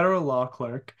a federal law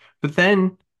clerk, but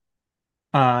then,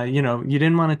 you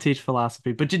didn't want to teach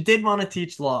philosophy, but you did want to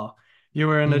teach law. You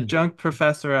were an Mm. adjunct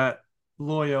professor at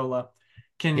Loyola.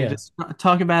 Can you Yeah. just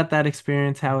talk about that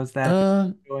experience? How was that? Did you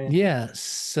enjoy it? Yeah.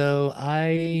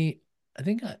 I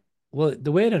think well,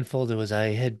 the way it unfolded was I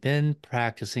had been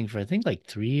practicing for I think like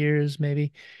 3 years,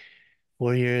 maybe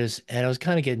 4 years, and I was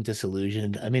kind of getting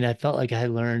disillusioned. I mean, I felt like I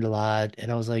had learned a lot,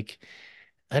 and I was like,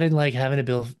 I didn't like having to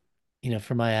bill,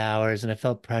 for my hours, and I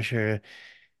felt pressure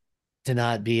to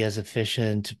not be as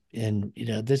efficient. And,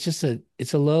 there's just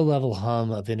it's a low level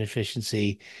hum of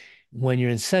inefficiency when your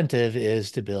incentive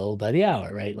is to bill by the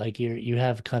hour, right? Like you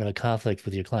have kind of a conflict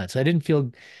with your client. So I didn't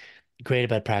feel great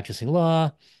about practicing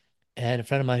law. And a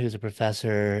friend of mine who's a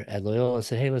professor at Loyola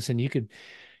said, "Hey, listen, you could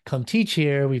come teach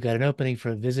here. We've got an opening for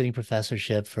a visiting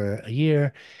professorship for a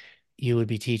year. You would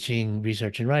be teaching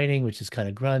research and writing, which is kind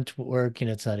of grunt work.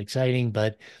 It's not exciting,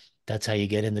 but that's how you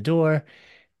get in the door."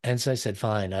 And so I said,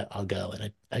 fine, I'll go.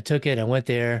 And I took it, I went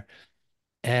there,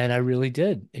 and I really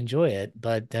did enjoy it.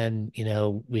 But then,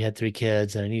 we had 3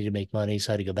 kids and I needed to make money.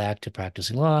 So I had to go back to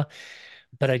practicing law.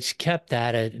 But I just kept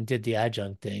at it and did the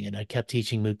adjunct thing. And I kept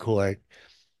teaching moot court,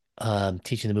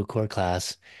 teaching the moot court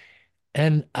class.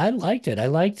 And I liked it. I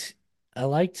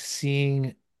liked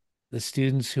seeing the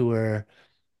students who were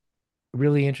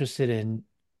really interested in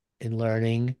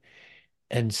learning.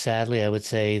 And sadly, I would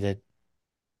say that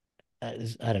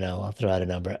I don't know, I'll throw out a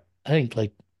number. I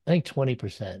think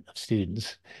 20% of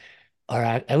students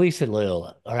at least at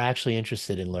Loyola, are actually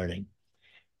interested in learning.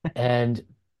 And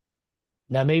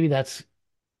now maybe that's,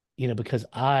 because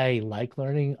I like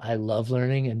learning, I love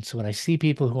learning. And so when I see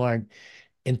people who aren't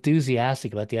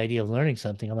enthusiastic about the idea of learning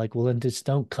something, I'm like, well, then just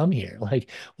don't come here.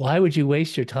 Like, why would you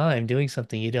waste your time doing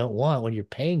something you don't want when you're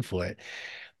paying for it?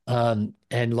 And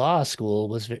law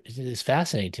school is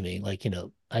fascinating to me. Like,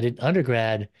 I did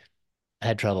undergrad, I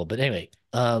had trouble, but anyway,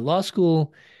 law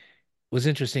school was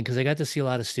interesting because I got to see a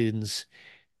lot of students.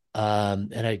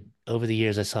 And over the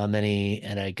years, I saw many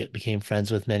and became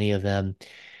friends with many of them.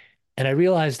 And I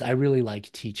realized I really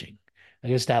like teaching. I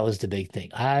guess that was the big thing.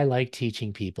 I like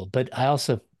teaching people, but I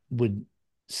also would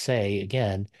say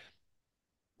again,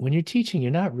 when you're teaching,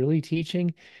 you're not really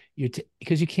teaching.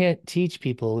 Because you can't teach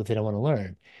people if they don't want to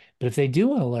learn. But if they do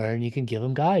want to learn, you can give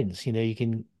them guidance. You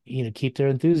can, keep their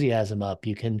enthusiasm up.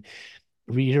 You can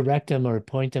redirect them or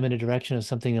point them in a direction of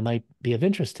something that might be of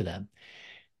interest to them.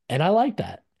 And I like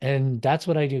that. And that's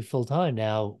what I do full time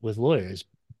now with lawyers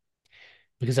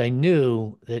because I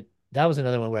knew that that was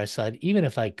another one where I said, even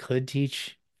if I could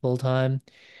teach full time,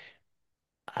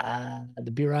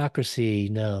 the bureaucracy,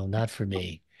 no, not for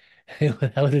me.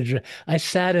 I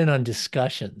sat in on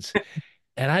discussions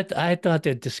and I thought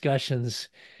that discussions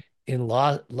in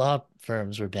law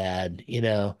firms were bad,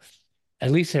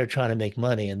 At least they were trying to make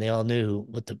money and they all knew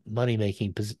what the money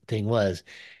making thing was.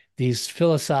 These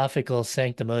philosophical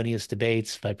sanctimonious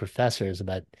debates by professors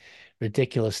about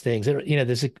ridiculous things.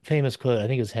 There's a famous quote, I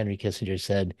think it was Henry Kissinger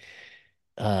said,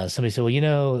 somebody said,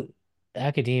 well,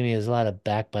 academia is a lot of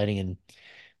backbiting and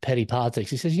petty politics.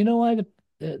 He says, you know why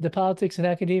the politics in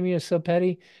academia is so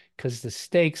petty? Because the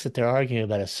stakes that they're arguing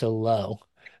about are so low.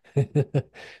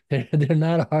 They're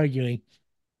not arguing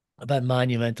about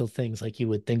monumental things like you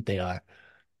would think they are.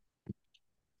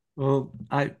 Well,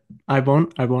 I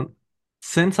won't.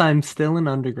 Since I'm still an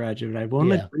undergraduate, I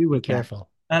won't Yeah, agree be with that. careful.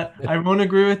 I won't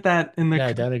agree with that in No, the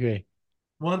I don't agree.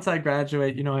 once I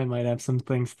graduate, I might have some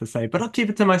things to say, but I'll keep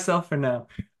it to myself for now.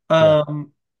 Yeah.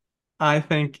 Um, I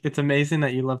think it's amazing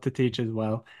that you love to teach as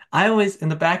well. I always, in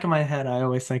the back of my head, I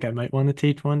always think I might want to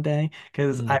teach one day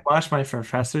because I Mm, watch my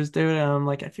professors do it and I'm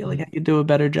like, I feel like mm, I could do a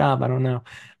better job. I don't know.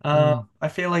 mm. I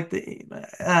feel like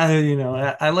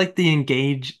I like the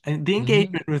Hmm.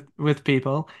 engagement with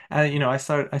people. I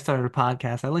started a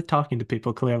podcast. I like talking to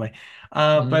people clearly.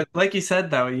 Hmm. But like you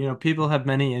said though, people have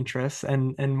many interests,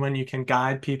 and when you can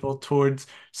guide people towards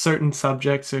certain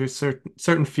subjects or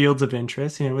certain fields of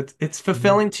interest, it's Hmm.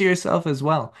 fulfilling to yourself as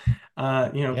well. Uh,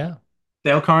 you know, Yeah.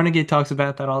 Dale Carnegie talks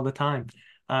about that all the time.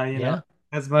 You know, Yeah.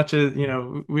 as much as, we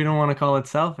don't want to call it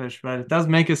selfish, but it does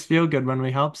make us feel good when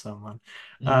we help someone.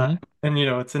 Uh, Hmm. and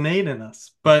it's innate in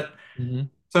us. But Hmm.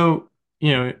 so,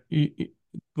 you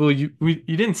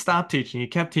didn't stop teaching. You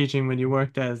kept teaching when you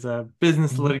worked as a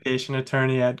business Hmm. litigation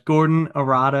attorney at Gordon,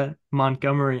 Arata,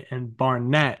 Montgomery, and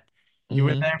Barnett. You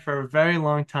were Hmm. there for a very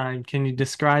long time. Can you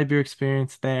describe your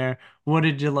experience there? What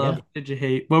did you love? Yeah. What did you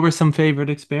hate? What were some favorite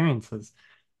experiences?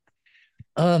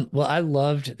 Well, I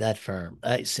loved that firm.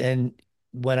 And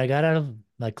when I got out of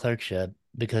my clerkship,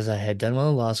 because I had done well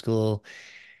in law school,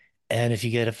 and if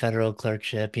you get a federal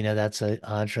clerkship, that's an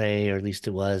entree, or at least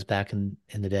it was back in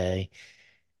the day.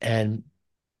 And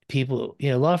people,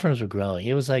 law firms were growing.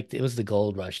 It was the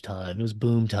gold rush time. It was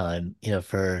boom time,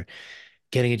 for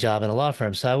getting a job in a law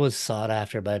firm. So I was sought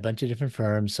after by a bunch of different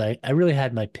firms. So I really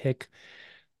had my pick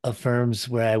of firms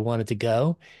where I wanted to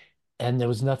go, and there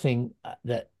was nothing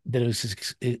that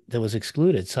was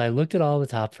excluded. So I looked at all the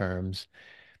top firms,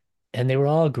 and they were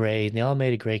all great, and they all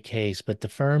made a great case. But the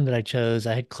firm that I chose,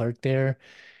 I had clerked there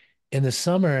in the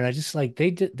summer, and I just like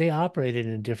they operated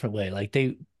in a different way. Like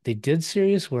they did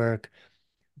serious work.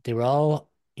 They were all,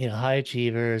 high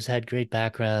achievers, had great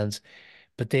backgrounds,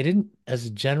 but they didn't, as a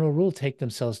general rule, take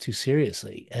themselves too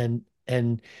seriously. And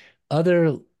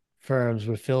other firms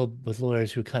were filled with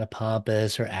lawyers who were kind of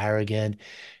pompous or arrogant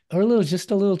or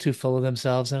just a little too full of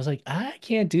themselves. And I was like, I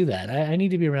can't do that. I need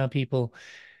to be around people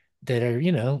that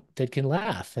are, that can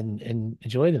laugh and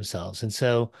enjoy themselves. And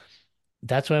so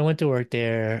that's why I went to work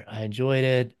there. I enjoyed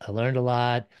it. I learned a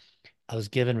lot. I was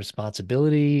given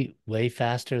responsibility way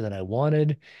faster than I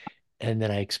wanted and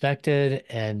than I expected,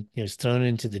 and was thrown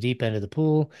into the deep end of the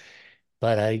pool.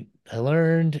 But I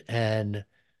learned, and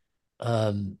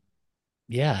um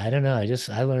yeah, I don't know.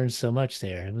 I learned so much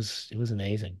there. It was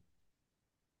amazing.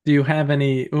 Do you have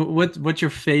what's your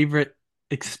favorite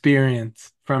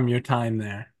experience from your time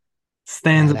there?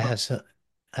 Stands God, above.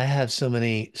 I have so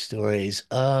many stories.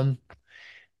 I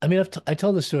mean, I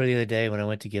told the story the other day when I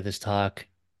went to give this talk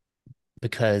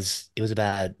because it was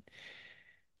about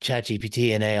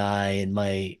ChatGPT and AI and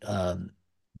my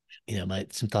my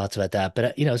some thoughts about that.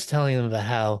 But I was telling them about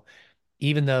how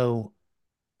even though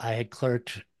I had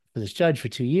clerked for this judge for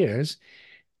 2 years,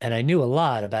 and I knew a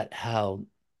lot about how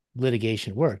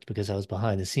litigation worked because I was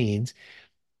behind the scenes.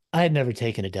 I had never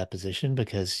taken a deposition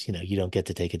because, you don't get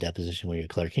to take a deposition when you're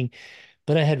clerking,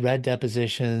 but I had read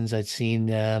depositions, I'd seen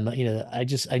them,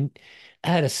 I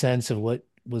had a sense of what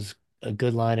was a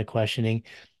good line of questioning,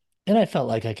 and I felt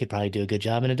like I could probably do a good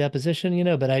job in a deposition,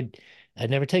 but I'd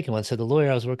never taken one. So the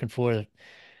lawyer I was working for,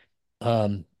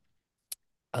 um,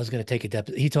 I was going to take a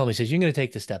he told me, he says, you're going to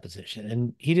take this deposition.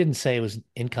 And he didn't say it was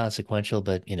inconsequential,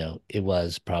 but it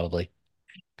was probably.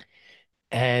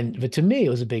 But to me, it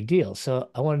was a big deal. So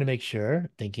I wanted to make sure,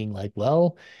 thinking like,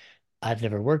 well, I've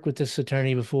never worked with this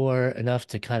attorney before enough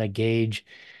to kind of gauge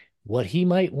what he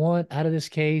might want out of this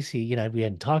case. We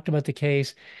hadn't talked about the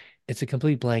case. It's a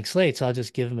complete blank slate. So I'll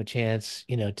just give him a chance,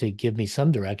 to give me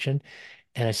some direction.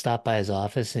 And I stopped by his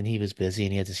office and he was busy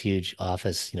and he had this huge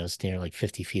office, standing like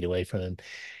 50 feet away from him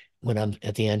when I'm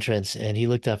at the entrance. And he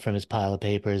looked up from his pile of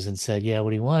papers and said, yeah,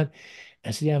 what do you want?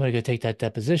 I said, yeah, I'm going to go take that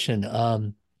deposition.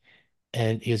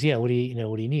 And he goes, yeah, what do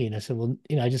you need? And I said, well,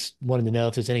 I just wanted to know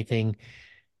if there's anything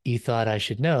you thought I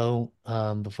should know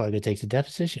before I go take the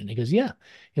deposition. He goes, yeah.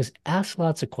 He goes, ask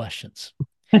lots of questions.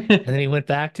 And then he went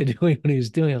back to doing what he was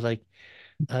doing. I was like,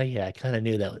 oh yeah, I kind of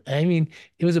knew that. I mean,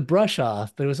 it was a brush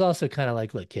off, but it was also kind of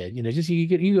like, look, kid, just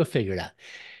you go figure it out.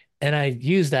 And I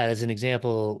used that as an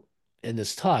example in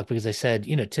this talk because I said,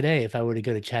 today if I were to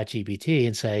go to ChatGPT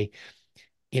and say,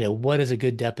 what is a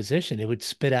good deposition, it would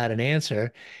spit out an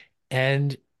answer,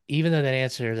 and even though that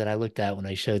answer that I looked at when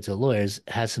I showed to the lawyers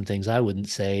has some things I wouldn't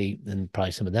say, and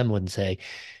probably some of them wouldn't say,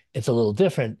 it's a little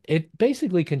different. It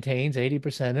basically contains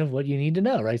 80% of what you need to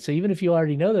know, right? So even if you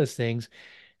already know those things,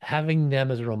 having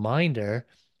them as a reminder,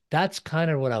 that's kind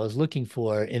of what I was looking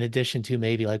for, in addition to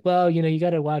maybe like, well, you got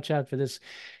to watch out for this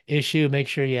issue, make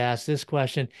sure you ask this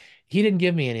question. He didn't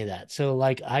give me any of that. So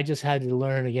like I just had to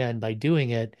learn again by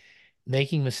doing it,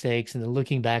 making mistakes, and then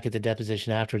looking back at the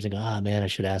deposition afterwards and go, ah, man, I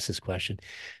should ask this question.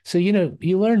 So,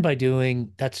 you learn by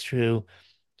doing, that's true.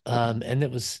 And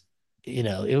it was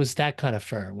that kind of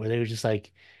firm where they were just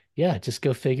like, yeah, just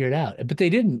go figure it out. But they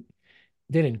didn't.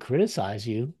 they didn't criticize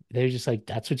you. They were just like,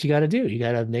 that's what you got to do. You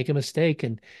got to make a mistake.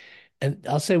 And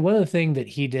I'll say one of the things that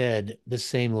he did, this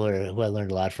same lawyer who I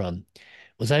learned a lot from,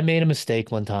 was I made a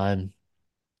mistake one time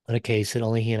on a case that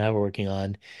only he and I were working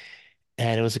on.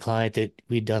 And it was a client that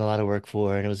we'd done a lot of work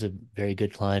for, and it was a very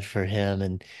good client for him.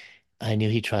 And I knew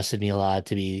he trusted me a lot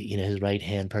to be, his right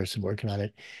hand person working on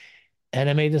it. And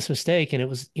I made this mistake, and it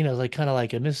was, like kind of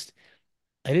like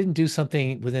I didn't do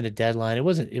something within a deadline. It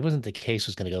wasn't the case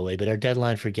was going to go away, but our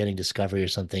deadline for getting discovery or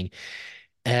something.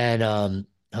 And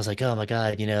I was like, oh my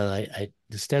God,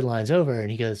 this deadline's over.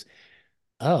 And he goes,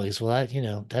 oh, he's well,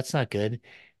 that's not good.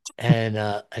 And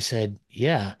I said,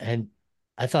 yeah. And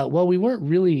I thought, well, we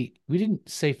didn't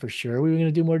say for sure we were going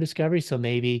to do more discovery. So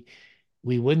maybe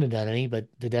we wouldn't have done any, but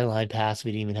the deadline passed.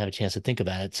 We didn't even have a chance to think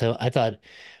about it. So I thought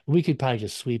we could probably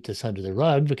just sweep this under the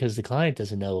rug because the client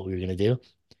doesn't know what we were going to do.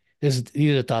 These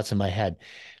are thoughts in my head.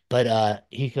 But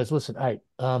he goes, listen, all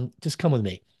right, just come with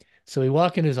me. So we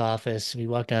walk in his office, we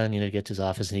walk down, to get to his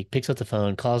office, and he picks up the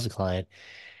phone, calls the client,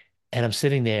 and I'm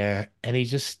sitting there, and he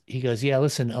goes, yeah,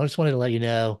 listen, I just wanted to let you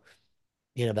know,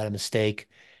 about a mistake.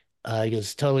 He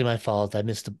goes, totally my fault. I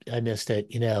missed it,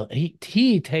 And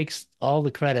he takes all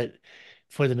the credit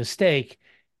for the mistake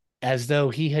as though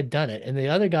he had done it. And the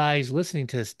other guy who's listening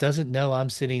to this doesn't know I'm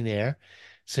sitting there.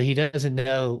 So he doesn't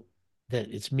know that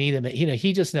it's me that made,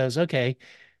 he just knows, okay,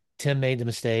 Tim made the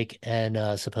mistake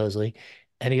and supposedly.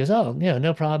 And he goes, oh,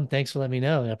 no problem. Thanks for letting me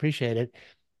know. I appreciate it.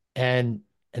 And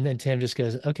and then Tim just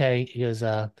goes, okay. He goes,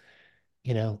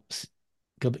 you know, s-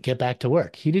 go get back to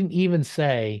work. He didn't even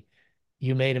say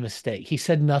you made a mistake. He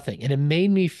said nothing. And it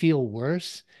made me feel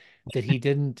worse that he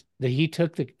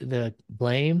took the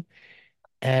blame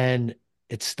and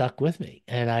it stuck with me.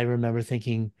 And I remember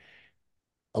thinking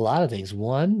a lot of things.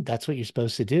 One, that's what you're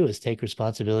supposed to do is take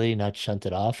responsibility, not shunt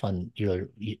it off on your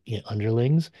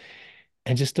underlings.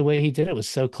 And just the way he did it was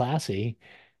so classy.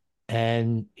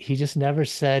 And he just never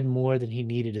said more than he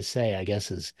needed to say, I guess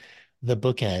is the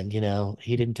bookend,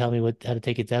 He didn't tell me how to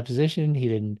take a deposition. He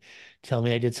didn't tell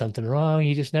me I did something wrong.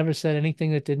 He just never said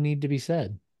anything that didn't need to be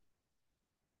said.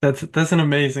 That's an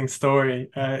amazing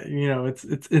story.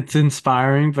 It's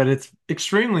inspiring, but it's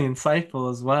extremely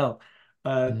insightful as well.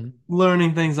 Mhm.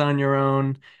 Learning things on your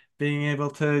own, being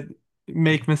able to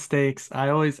make mistakes.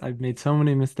 I've made so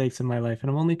many mistakes in my life, and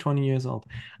I'm only 20 years old.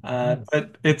 Mm.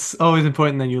 But it's always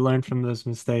important that you learn from those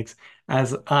mistakes,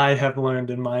 as I have learned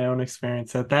in my own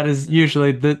experience, that is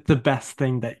usually the best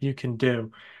thing that you can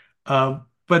do.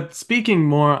 But speaking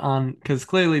more on, because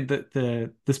clearly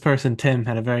the this person Tim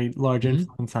had a very large Mhm.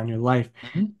 influence on your life.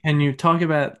 Mhm. Can you talk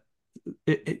about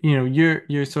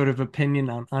your sort of opinion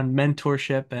on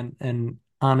mentorship and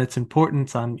on its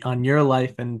importance on your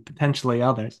life and potentially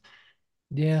others?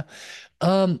 Yeah.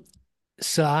 Um,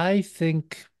 so I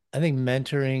think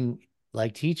mentoring,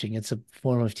 like teaching, it's a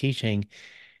form of teaching.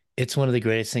 It's one of the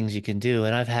greatest things you can do.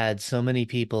 And I've had so many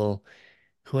people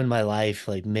who in my life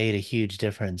like made a huge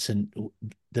difference. And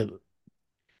the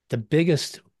the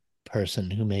biggest person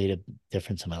who made a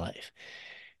difference in my life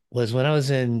was when I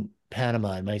was in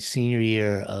Panama in my senior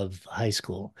year of high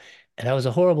school. And I was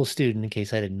a horrible student, in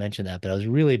case I didn't mention that, but I was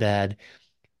really bad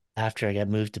after I got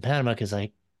moved to Panama because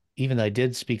even though I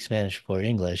did speak Spanish before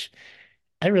English,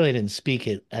 I really didn't speak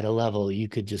it at a level you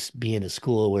could just be in a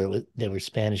school where they were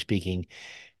Spanish speaking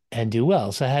and do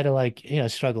well. So I had to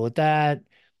struggle with that.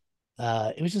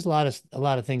 It was just a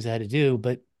lot of things I had to do.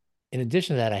 But in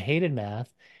addition to that, I hated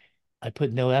math. I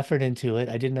put no effort into it.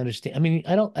 I didn't understand. I mean,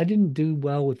 I didn't do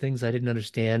well with things I didn't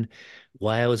understand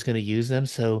why I was going to use them.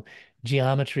 So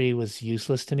geometry was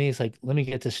useless to me. It's like, let me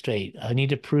get this straight. I need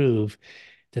to prove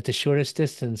that the shortest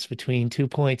distance between 2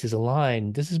 points is a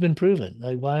line. This has been proven.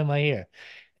 Like, why am I here?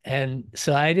 And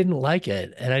so I didn't like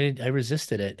it and I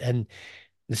resisted it. And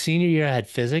the senior year I had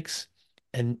physics.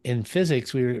 And in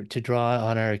physics, we were to draw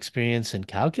on our experience in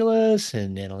calculus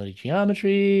and analytic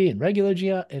geometry and regular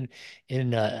geo and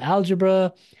in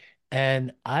algebra.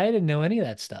 And I didn't know any of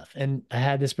that stuff. And I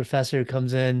had this professor who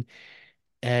comes in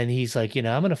and he's like, I'm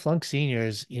going to flunk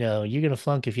seniors. You're going to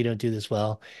flunk if you don't do this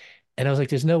well. And I was like,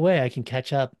 there's no way I can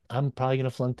catch up. I'm probably going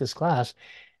to flunk this class.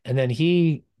 And then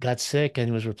he got sick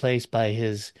and was replaced by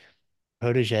his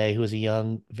protege, who was a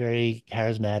young, very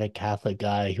charismatic Catholic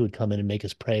guy who would come in and make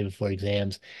us pray before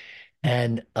exams.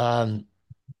 And the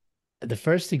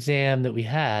first exam that we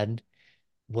had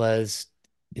was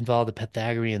involved the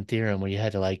Pythagorean theorem, where you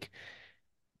had to like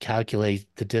calculate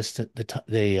the distance,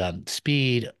 the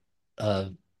speed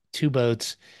of two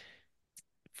boats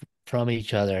from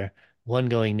each other, one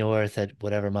going north at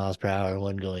whatever miles per hour,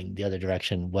 one going the other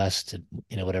direction west at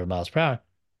whatever miles per hour.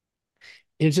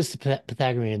 It was just the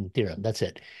Pythagorean theorem. That's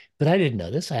it. But I didn't know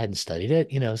this. I hadn't studied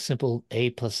it. Simple A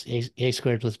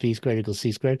squared plus B squared equals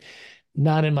C squared.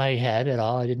 Not in my head at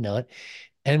all. I didn't know it.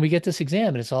 And we get this exam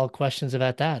and it's all questions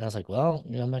about that. And I was like, well,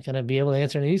 I'm not going to be able to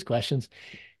answer any of these questions.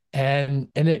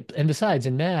 And besides,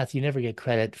 in math, you never get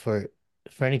credit for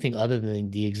anything other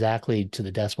than the exactly to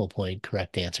the decimal point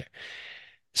correct answer.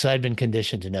 So I'd been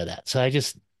conditioned to know that. So I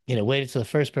just, waited till the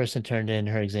first person turned in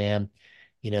her exam,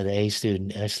 the A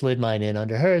student, and I slid mine in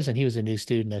under hers, and he was a new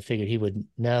student. I figured he wouldn't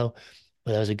know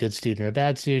whether I was a good student or a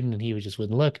bad student, and he would just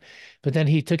wouldn't look. But then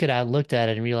he took it out, looked at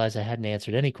it, and realized I hadn't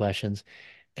answered any questions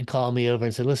and called me over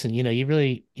and said, listen, you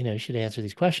really, should answer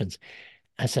these questions.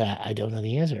 I said, I don't know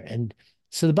the answer. And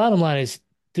so the bottom line is,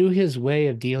 through his way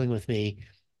of dealing with me,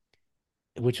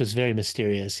 which was very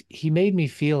mysterious, he made me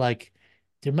feel like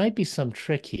there might be some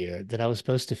trick here that I was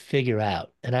supposed to figure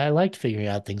out. And I liked figuring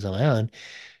out things on my own.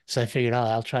 So I figured,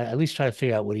 I'll try at least try to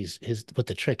figure out what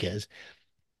the trick is.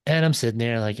 And I'm sitting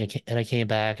there like, and I came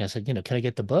back. I said, can I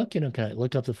get the book? Can I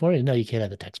look up the formula? No, you can't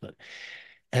have the textbook.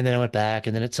 And then I went back,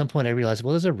 and then at some point I realized,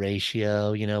 well, there's a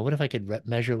ratio. What if I could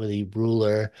measure it with a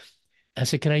ruler? I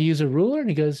said, can I use a ruler? And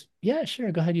he goes, yeah,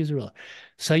 sure. Go ahead, use a ruler.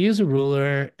 So I use a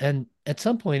ruler. And at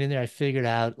some point in there, I figured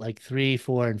out like 3,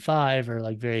 4, and 5 are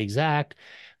like very exact.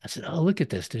 I said, oh, look at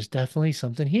this. There's definitely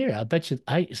something here. I bet you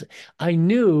I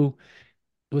knew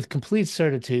with complete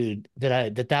certitude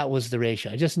that was the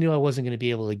ratio. I just knew I wasn't going to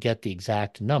be able to get the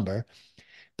exact number,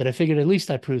 but I figured at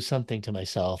least I proved something to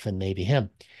myself and maybe him.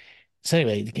 So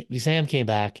anyway, the exam came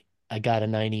back. I got a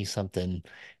 90 something.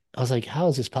 I was like, how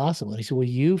is this possible? And he said, well,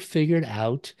 you figured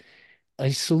out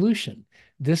a solution.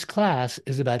 This class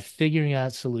is about figuring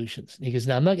out solutions. And he goes,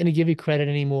 now I'm not going to give you credit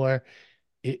anymore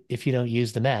if you don't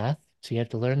use the math. So you have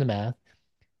to learn the math.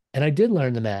 And I did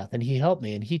learn the math and he helped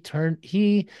me and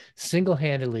he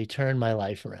single-handedly turned my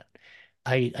life around.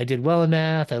 I did well in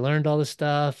math. I learned all this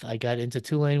stuff. I got into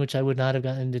Tulane, which I would not have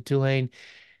gotten into Tulane.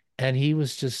 And he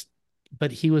was just,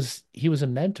 but he was a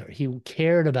mentor. He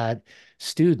cared about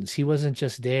students. He wasn't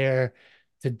just there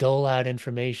to dole out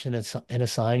information and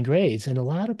assign grades. And a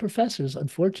lot of professors,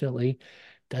 unfortunately,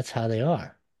 that's how they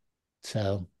are.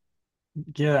 So,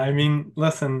 Yeah, I mean,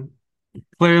 listen,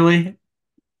 clearly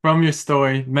from your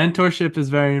story, mentorship is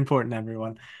very important,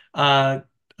 everyone. Uh,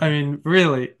 I mean,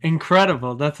 really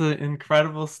incredible. That's an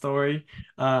incredible story.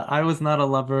 I was not a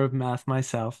lover of math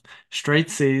myself. Straight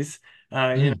C's.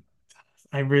 mm,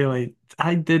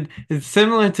 I did. It's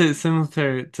similar to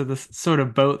the sort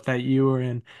of boat that you were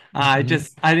in. hmm I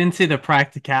didn't see the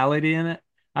practicality in it.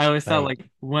 I always thought right. like,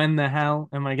 when the hell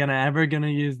am I gonna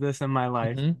use this in my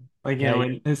life? hmm Like, right.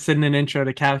 when it's in an intro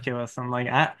to calculus, I'm like,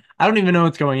 I don't even know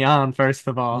what's going on, first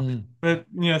of all. mm But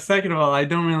second of all, I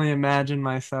don't really imagine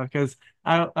myself because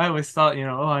I always thought,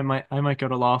 oh, I might go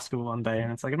to law school one day,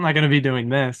 and it's like I'm not gonna be doing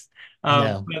this.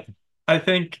 No. But I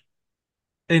think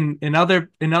in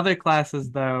other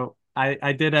classes though,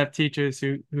 I did have teachers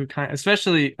who kind,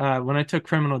 especially when I took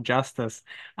criminal justice,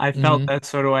 I felt hmm that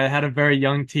sort of way. I had a very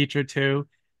young teacher too,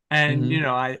 and hmm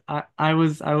I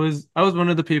was one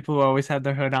of the people who always had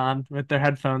their hood on with their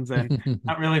headphones in,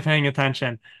 not really paying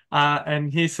attention.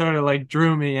 And he sort of like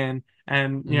drew me in,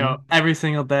 and hmm every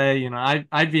single day,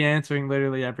 I'd be answering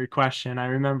literally every question. I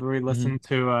remember we hmm listened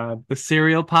to the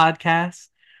Serial podcast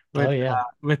Oh with yeah.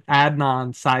 with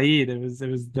Adnan Saeed. It was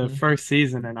the hmm first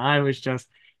season, and I was just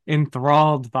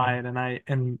enthralled by it. And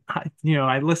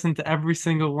I listened to every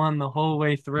single one the whole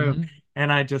way through, hmm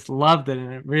and I just loved it.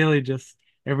 And it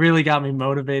really got me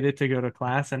motivated to go to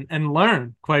class and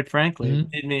learn. Quite frankly, hmm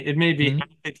it made me hmm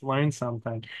happy to learn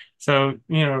something. So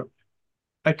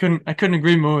I couldn't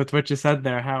agree more with what you said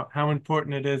there. How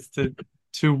important it is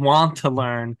to want to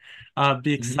learn,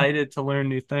 be hmm excited to learn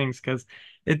new things because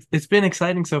it's been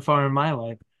exciting so far in my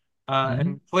life, hmm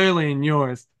and clearly in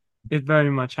yours, it very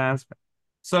much has been.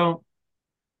 So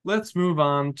let's move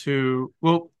on to,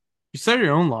 well, you started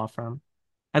your own law firm.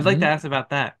 I'd like to hmm ask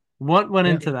about that. What went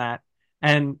Yeah. into that?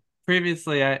 And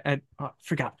previously, I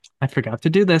forgot to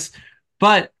do this,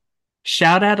 but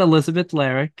shout out Elizabeth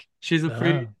Larrick.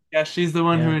 Oh, Yeah, she's the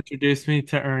one who yeah. introduced me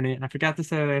to Ernie. I forgot to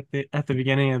say that at the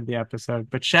beginning of the episode,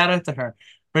 but shout out to her.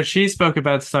 But she spoke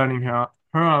about starting her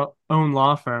own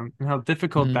law firm and how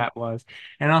difficult hmm that was.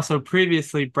 And also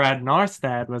previously, Brad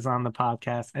Narstad was on the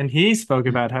podcast, and he spoke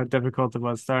about how difficult it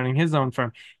was starting his own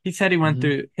firm. He said he went hmm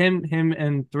through him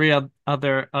and three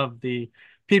other of the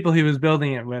people he was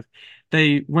building it with.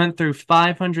 They went through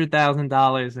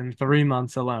 $500,000 in 3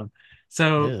 months alone.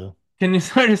 So, Ew. can you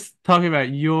sort of talk about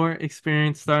your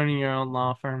experience starting your own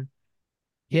law firm?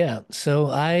 Yeah. So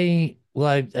I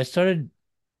started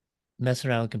messing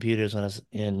around with computers when I was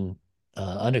in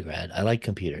undergrad. I like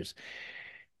computers.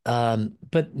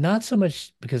 But not so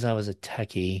much because I was a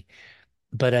techie,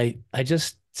 but I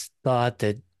just thought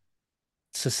that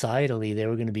societally they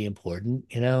were going to be important,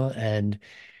 and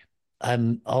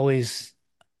I'm always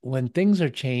when things are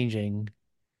changing,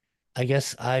 I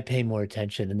guess I pay more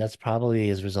attention, and that's probably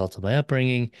as a result of my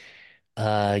upbringing.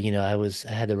 I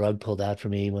had the rug pulled out for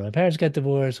me when my parents got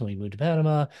divorced, when we moved to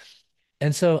Panama.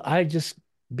 And so I just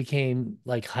became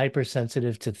like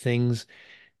hypersensitive to things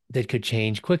that could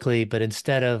change quickly, but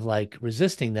instead of like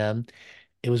resisting them,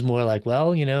 it was more like,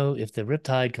 well, if the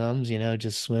riptide comes,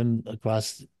 just swim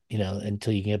across,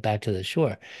 until you can get back to the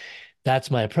shore.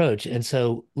 That's my approach. And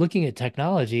so looking at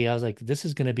technology, I was like, this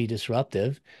is going to be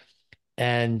disruptive.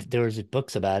 And there was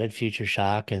books about it, Future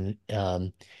Shock, and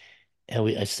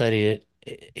I studied it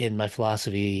in my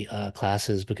philosophy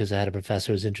classes because I had a professor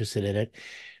who was interested in it.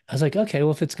 I was like, okay,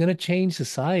 well, if it's going to change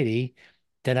society,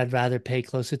 then I'd rather pay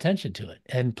close attention to it.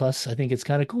 And plus, I think it's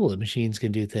kind of cool that machines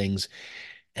can do things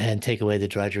and take away the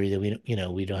drudgery that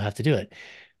we don't have to do it.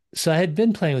 So I had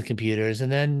been playing with computers,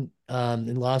 and then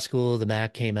in law school, the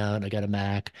Mac came out. I got a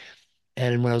Mac,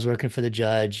 and when I was working for the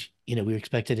judge, we were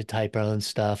expected to type our own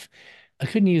stuff. I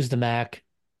couldn't use the Mac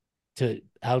to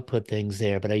output things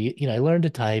there, but I learned to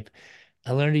type.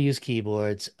 I learned to use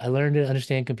keyboards. I learned to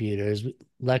understand computers.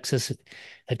 Lexis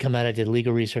had come out. I did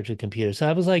legal research with computers. So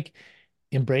I was like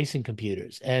embracing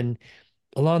computers. And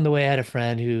along the way, I had a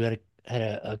friend who had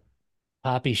a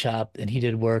copy shop and he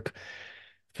did work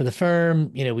for the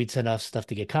firm. We'd send off stuff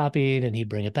to get copied and he'd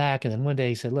bring it back. And then one day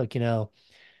he said, look,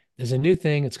 there's a new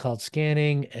thing. It's called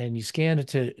scanning, and you scan it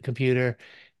to a computer,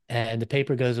 and the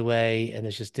paper goes away, and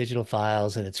it's just digital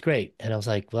files, and it's great. And I was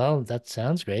like, well, that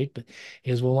sounds great, but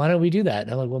he goes, well, why don't we do that?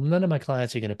 And I'm like, well, none of my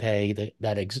clients are going to pay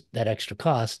that extra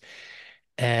cost,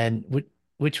 and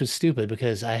which was stupid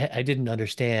because I didn't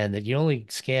understand that you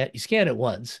scan it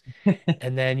once,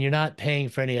 and then you're not paying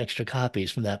for any extra copies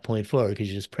from that point forward because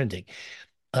you're just printing.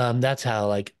 That's how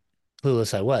like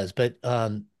clueless I was. But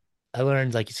I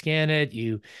learned like you scan it,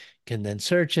 you can then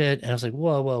search it. And I was like,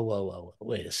 whoa, whoa, whoa, whoa,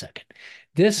 wait a second.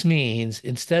 This means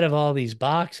instead of all these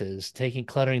boxes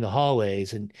cluttering the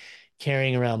hallways and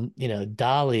carrying around,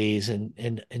 dollies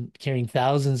and carrying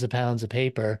thousands of pounds of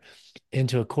paper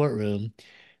into a courtroom,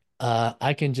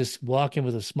 I can just walk in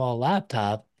with a small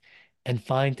laptop and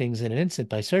find things in an instant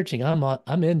by searching.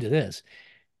 I'm into this.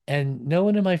 And no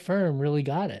one in my firm really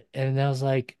got it. And I was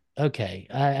like, okay,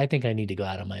 I think I need to go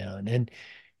out on my own. And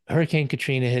Hurricane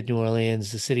Katrina hit New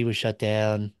Orleans. The city was shut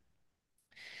down.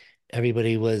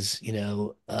 Everybody was,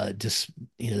 just,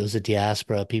 there was a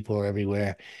diaspora. People were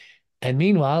everywhere. And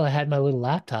meanwhile, I had my little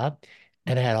laptop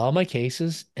and I had all my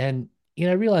cases. And,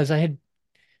 I realized I had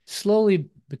slowly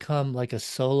become like a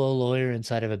solo lawyer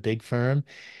inside of a big firm.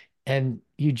 And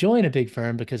you join a big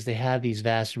firm because they have these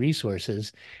vast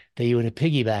resources that you would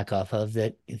piggyback off of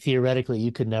that theoretically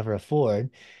you could never afford.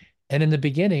 And in the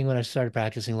beginning, when I started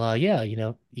practicing law, yeah,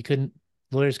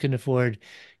 lawyers couldn't afford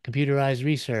computerized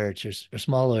research or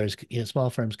small lawyers, small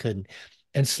firms couldn't.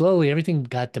 And slowly everything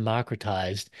got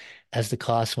democratized as the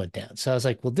costs went down. So I was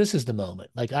like, well, this is the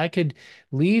moment. Like I could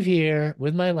leave here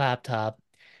with my laptop,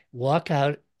 walk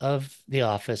out of the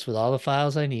office with all the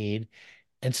files I need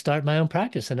and start my own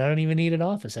practice. And I don't even need an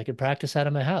office. I could practice out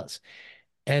of my house.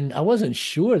 And I wasn't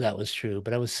sure that was true,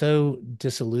 but I was so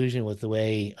disillusioned with the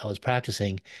way I was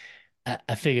practicing.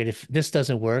 I figured if this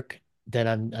doesn't work, then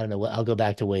I don't know, I'll go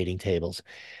back to waiting tables.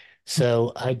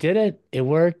 So I did it. It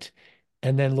worked.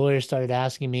 And then lawyers started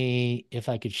asking me if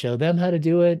I could show them how to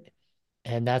do it.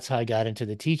 And that's how I got into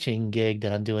the teaching gig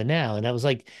that I'm doing now. And that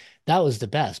was the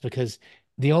best because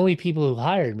the only people who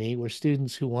hired me were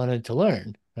students who wanted to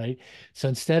learn, right? So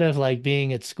instead of like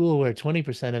being at school where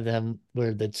 20% of them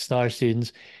were the star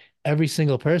students, every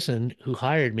single person who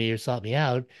hired me or sought me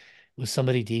out was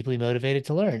somebody deeply motivated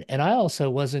to learn. And I also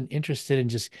wasn't interested in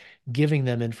just giving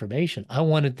them information. I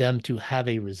wanted them to have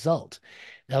a result.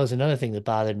 That was another thing that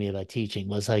bothered me about teaching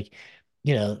was like,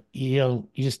 you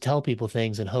just tell people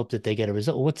things and hope that they get a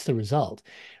result. Well, what's the result?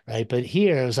 Right. But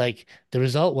here it was like the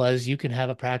result was you can have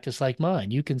a practice like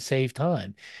mine. You can save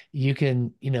time. You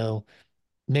can,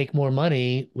 make more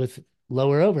money with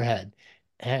lower overhead.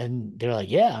 And they're like,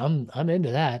 yeah, I'm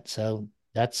into that. So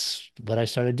that's what I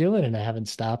started doing, and I haven't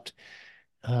stopped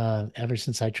ever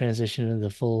since I transitioned into the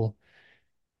full,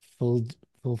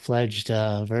 full-fledged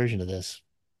version of this.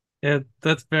 Yeah,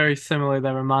 that's very similar.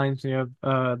 That reminds me of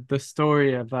the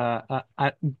story of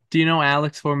do you know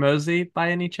Alex Formosi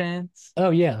by any chance?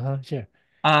 Oh yeah, sure.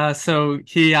 So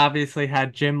he obviously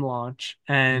had gym launch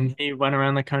and Hmm. he went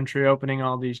around the country opening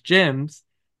all these gyms.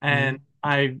 And Hmm.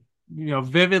 I,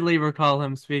 vividly recall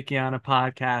him speaking on a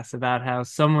podcast about how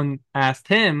someone asked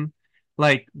him,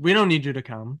 Like, we don't need you to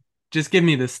come. Just give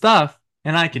me the stuff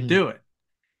and I could Hmm. do it.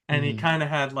 And he Hmm. kind of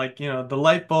had like, the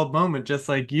light bulb moment, just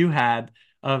like you had,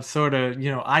 of sort of,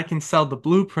 I can sell the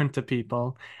blueprint to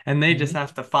people and they just Hmm.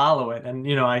 have to follow it. And,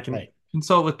 I can Right.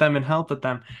 consult with them and help with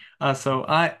them. So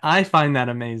I find that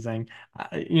amazing.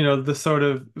 The sort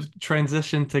of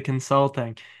transition to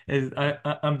consulting is,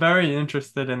 I'm very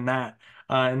interested in that.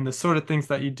 And the sort of things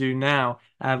that you do now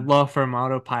at Law Firm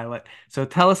Autopilot. So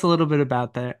tell us a little bit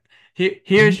about that.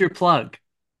 Here's Hmm. your plug.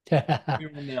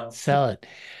 Everyone know. Sell it.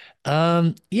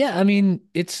 Yeah, I mean,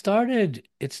 it started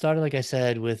like I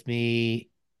said with me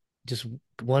just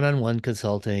one-on-one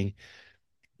consulting.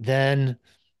 Then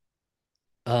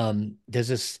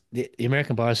there's the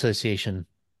American Bar Association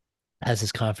has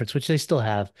this conference, which they still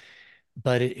have,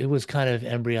 but it was kind of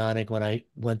embryonic when I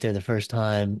went there the first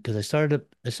time because I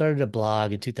started a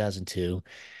blog in 2002.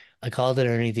 I called it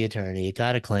Ernie the Attorney. It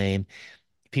got acclaim.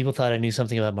 People thought I knew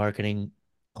something about marketing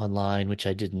online, which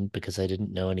I didn't because I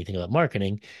didn't know anything about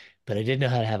marketing, but I did know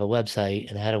how to have a website,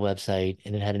 and I had a website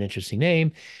and it had an interesting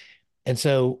name. And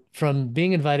so from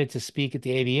being invited to speak at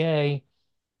the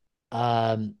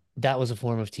ABA, that was a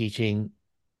form of teaching.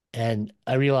 And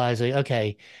I realized like,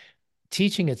 okay,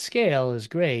 teaching at scale is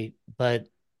great, but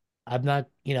I'm not,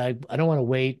 I don't want to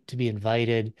wait to be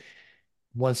invited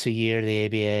once a year to the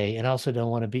ABA, and also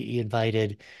don't want to be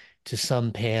invited to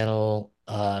some panel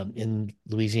in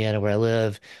Louisiana where I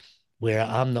live, where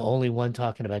I'm the only one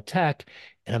talking about tech,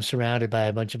 and I'm surrounded by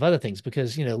a bunch of other things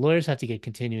because lawyers have to get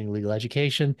continuing legal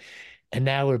education, and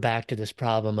now we're back to this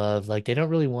problem of like they don't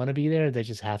really want to be there, they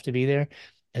just have to be there,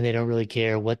 and they don't really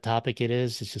care what topic it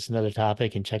is. It's just another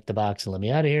topic, and check the box and let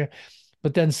me out of here.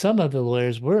 But then some of the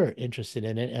lawyers were interested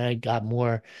in it, and I got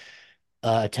more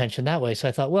attention that way. So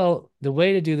I thought, well, the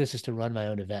way to do this is to run my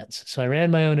own events. So I ran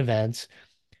my own events,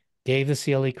 gave the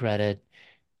CLE credit,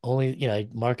 only, I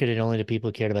marketed only to people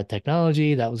who cared about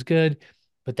technology. That was good,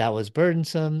 but that was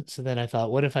burdensome. So then I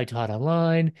thought, what if I taught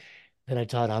online? Then I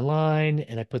taught online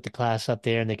and I put the class up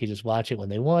there and they could just watch it when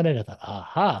they wanted. I thought,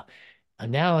 aha.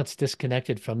 And now it's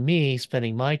disconnected from me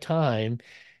spending my time,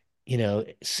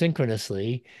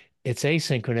 synchronously. It's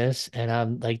asynchronous. And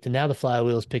I'm like, now the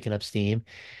flywheel is picking up steam.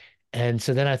 And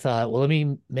so then I thought, well, let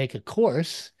me make a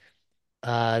course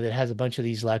that has a bunch of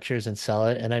these lectures and sell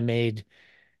it. And I made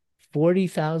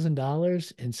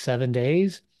 $40,000 in 7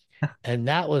 days. And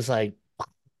that was like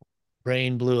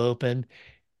brain blew open.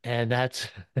 And that's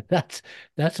that's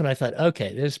that's when I thought,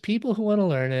 okay, there's people who want to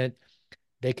learn it.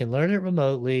 They can learn it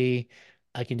remotely.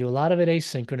 I can do a lot of it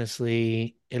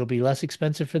asynchronously. It'll be less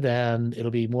expensive for them.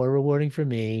 It'll be more rewarding for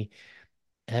me.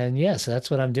 And yeah, so that's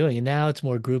what I'm doing. And now it's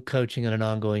more group coaching on an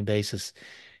ongoing basis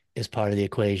is part of the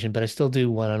equation, but I still do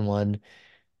one-on-one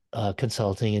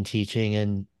consulting and teaching.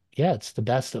 And yeah, it's the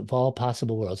best of all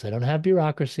possible worlds. I don't have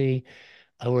bureaucracy.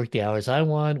 I work the hours I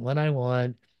want when I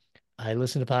want. I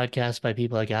listen to podcasts by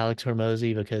people like Alex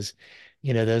Hormozy because,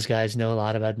 those guys know a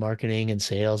lot about marketing and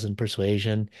sales and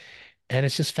persuasion. And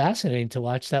it's just fascinating to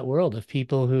watch that world of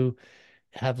people who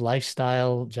have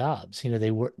lifestyle jobs.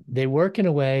 They work in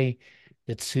a way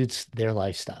that suits their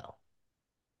lifestyle.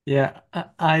 Yeah,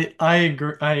 I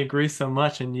agree. I agree so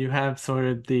much, and you have sort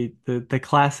of the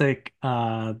classic,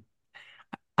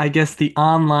 I guess, the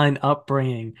online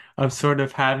upbringing of sort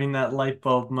of having that light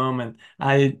bulb moment.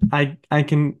 I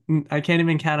can't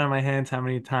even count on my hands how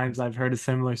many times I've heard a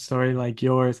similar story like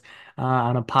yours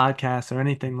on a podcast or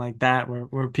anything like that,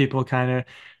 where people kind of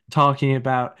talking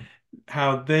about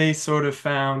how they sort of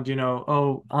found,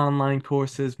 online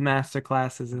courses, master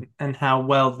classes, and how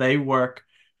well they work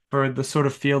for the sort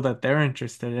of field that they're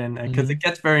interested in, because it Hmm.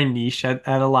 gets very niche at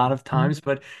a lot of Hmm. times,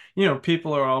 but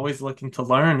people are always looking to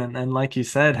learn, and like you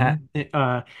said, Hmm.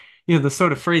 the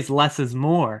sort of phrase "less is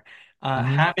more." Hmm.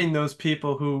 Having those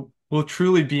people who will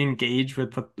truly be engaged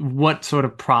with what sort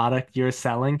of product you're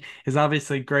selling is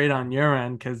obviously great on your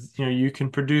end because you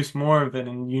can produce more of it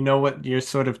and you know what your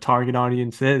sort of target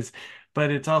audience is.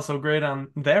 But it's also great on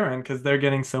their end because they're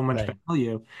getting so much Right.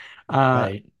 value. Uh,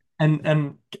 Right.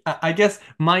 and I guess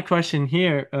my question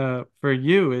here for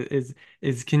you is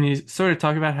can you sort of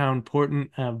talk about how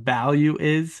important value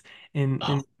is in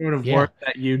Oh, sort of yeah. work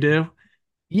that you do?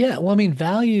 Yeah. Well, I mean,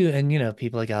 value, and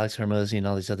people like Alex Hormozy and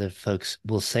all these other folks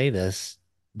will say this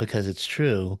because it's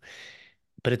true,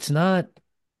 but it's not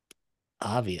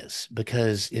obvious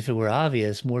because if it were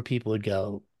obvious, more people would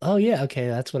go, "Oh yeah, okay,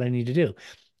 that's what I need to do."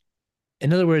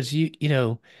 In other words,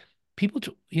 people,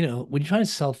 when you're trying to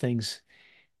sell things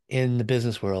in the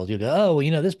business world, you go, "Oh,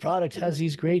 well, this product has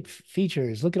these great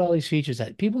features. Look at all these features."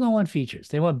 That people don't want features;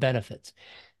 they want benefits.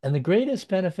 And the greatest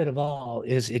benefit of all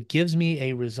is it gives me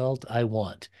a result I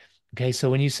want. Okay, so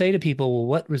when you say to people, well,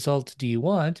 what results do you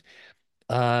want?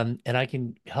 And I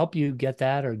can help you get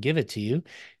that or give it to you.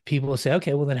 People will say,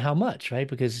 okay, well then how much, right?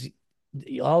 Because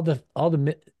all the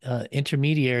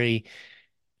intermediary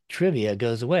trivia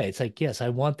goes away. It's like, yes, I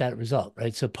want that result,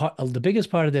 right? So the biggest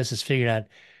part of this is figuring out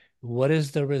what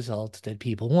is the result that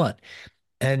people want.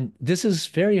 And this is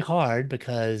very hard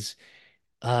because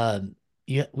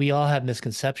we all have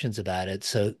misconceptions about it.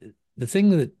 So the thing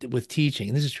that with teaching,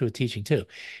 and this is true with teaching too,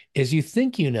 is you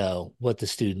think you know what the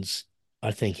students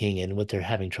are thinking and what they're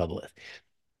having trouble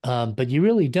with, but you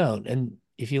really don't. And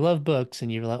if you love books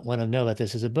and you want to know about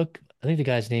this, there's a book. I think the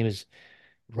guy's name is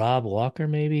Rob Walker,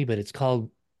 maybe, but it's called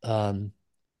um,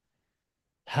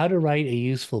 "How to Write a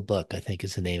Useful Book," I think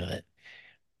is the name of it.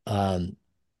 Um,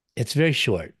 it's very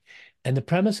short. And the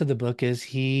premise of the book is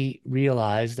he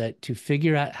realized that to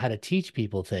figure out how to teach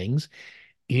people things,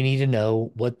 you need to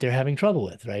know what they're having trouble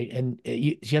with, right? And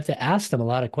you have to ask them a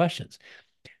lot of questions.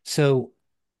 So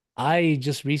I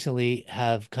just recently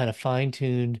have kind of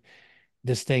fine-tuned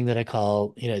this thing that I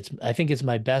call, I think it's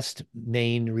my best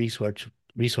main resource,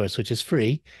 which is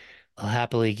free. I'll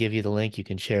happily give you the link. You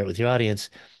can share it with your audience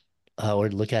or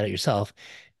look at it yourself.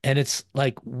 And it's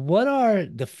like, what are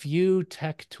the few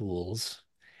tech tools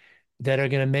that are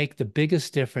going to make the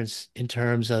biggest difference in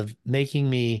terms of making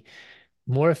me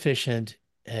more efficient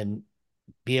and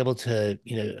be able to,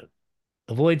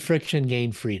 avoid friction,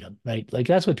 gain freedom, right? Like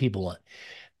that's what people want.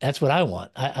 That's what I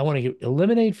want. I want to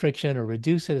eliminate friction or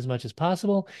reduce it as much as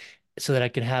possible so that I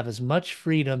can have as much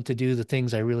freedom to do the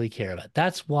things I really care about.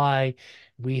 That's why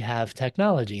we have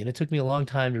technology. And it took me a long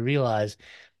time to realize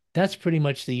that's pretty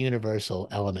much the universal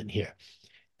element here.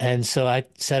 And so I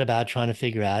set about trying to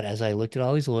figure out as I looked at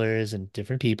all these lawyers and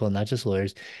different people, not just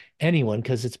lawyers, anyone,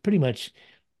 because it's pretty much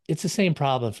it's the same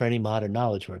problem for any modern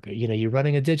knowledge worker. You're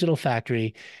running a digital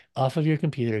factory off of your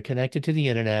computer, connected to the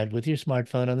internet with your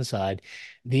smartphone on the side.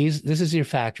 This is your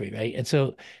factory, right? And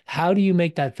so how do you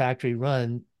make that factory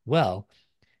run well?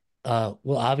 Well,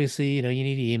 obviously, you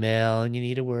need email and you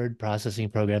need a word processing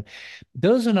program.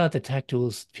 Those are not the tech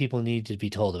tools people need to be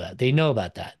told about. They know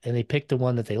about that and they pick the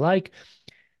one that they like.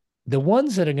 The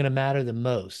ones that are going to matter the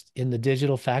most in the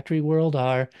digital factory world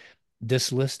are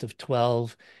this list of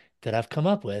 12 that I've come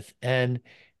up with.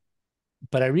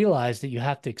 But I realized that you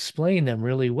have to explain them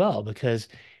really well because,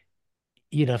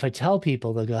 if I tell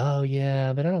people, they'll go, oh,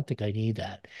 yeah, but I don't think I need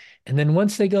that. And then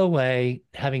once they go away,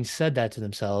 having said that to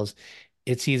themselves,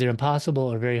 it's either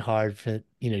impossible or very hard for,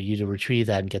 you to retrieve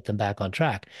that and get them back on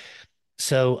track.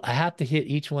 So I have to hit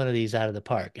each one of these out of the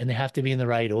park and they have to be in the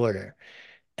right order.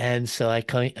 And so I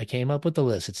came up with the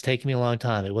list. It's taken me a long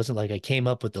time. It wasn't like I came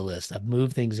up with the list. I've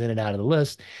moved things in and out of the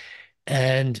list.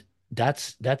 And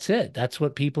that's it. That's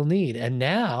what people need. And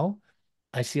now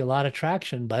I see a lot of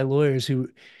traction by lawyers who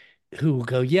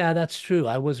go, yeah, that's true.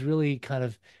 I was really kind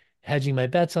of hedging my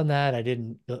bets on that. I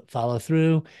didn't follow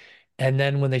through. And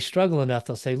then when they struggle enough,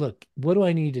 they'll say, look, what do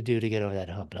I need to do to get over that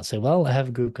hump? And I'll say, well, I have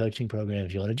a group coaching program.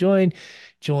 If you want to join,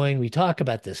 join. We talk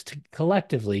about this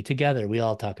collectively together. We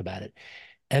all talk about it.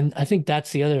 And I think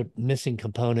that's the other missing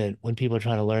component when people are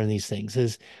trying to learn these things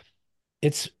is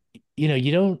it's,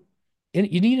 you don't,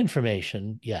 you need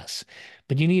information, yes,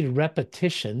 but you need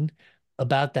repetition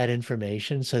about that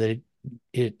information so that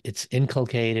it's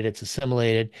inculcated, it's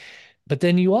assimilated. But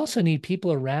then you also need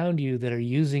people around you that are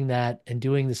using that and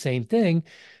doing the same thing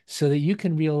so that you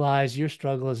can realize your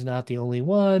struggle is not the only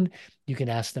one. You can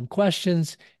ask them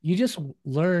questions. You just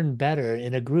learn better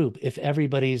in a group if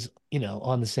everybody's,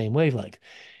 on the same wavelength.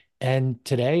 And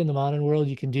today in the modern world,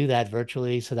 you can do that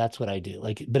virtually. So that's what I do.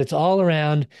 Like, but it's all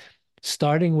around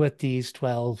starting with these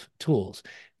 12 tools.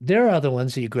 There are other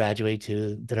ones that you graduate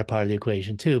to that are part of the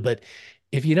equation too. But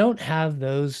if you don't have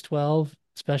those 12,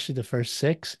 especially the first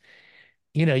six,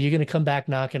 you're going to come back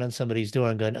knocking on somebody's door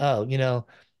and going, oh,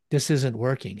 this isn't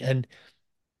working. And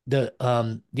the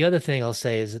other thing I'll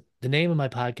say is that the name of my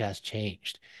podcast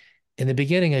changed. In the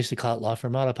beginning, I used to call it Law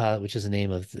Firm Autopilot, which is the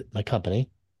name of my company.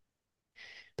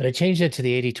 But I changed it to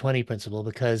the 80/20 principle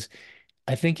because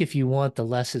I think if you want the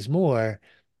less is more,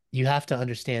 you have to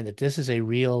understand that this is a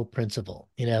real principle.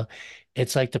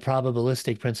 It's like the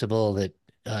probabilistic principle that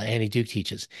Annie Duke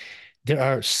teaches. There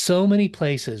are so many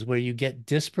places where you get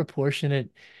disproportionate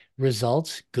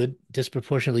results,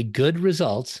 disproportionately good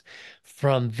results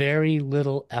from very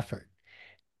little effort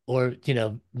or,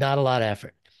 not a lot of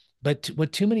effort. But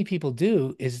what too many people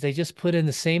do is they just put in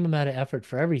the same amount of effort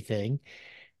for everything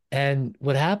and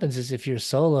what happens is if you're a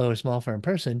solo or small firm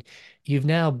person, you've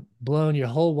now blown your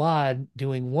whole wad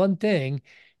doing one thing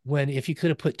when if you could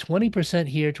have put 20%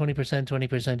 here, 20%,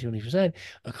 20%, 20%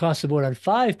 across the board on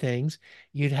five things,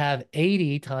 you'd have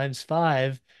 80 times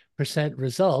 5%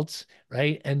 results,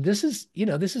 right? And this is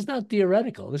not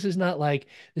theoretical. This is like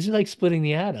splitting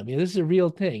the atom. This is a real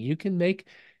thing. You can make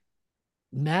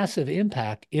massive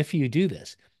impact if you do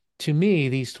this. To me,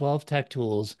 these 12 tech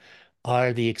tools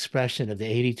are the expression of the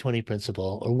 80/20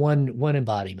 principle or one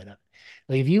embodiment of it.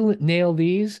 Like if you nail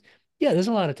these, yeah, there's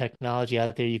a lot of technology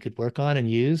out there you could work on and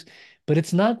use, but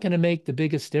it's not going to make the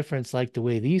biggest difference like the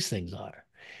way these things are.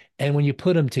 And when you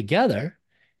put them together,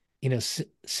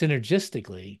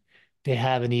 synergistically, they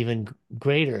have an even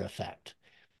greater effect.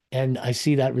 And I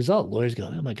see that result. Lawyers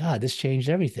go, oh my God, this changed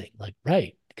everything. Like,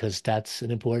 right, because that's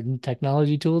an important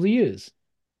technology tool to use.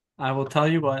 I will tell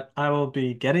you what, I will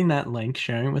be getting that link,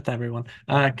 sharing it with everyone,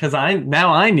 because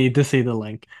I need to see the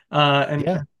link,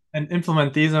 Yeah. and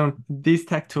implement these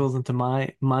tech tools into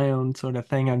my own sort of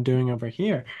thing I'm doing over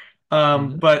here.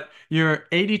 Hmm. But your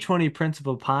 80/20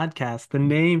 principle podcast, the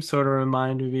name sort of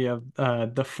reminded me of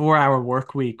the 4 Hour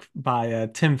Work Week by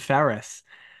Tim Ferriss.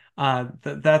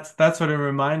 That's what it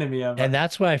reminded me of. And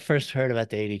that's where I first heard about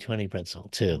the 80/20 principle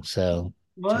too. So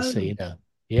just What? so you know.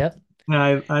 Yep.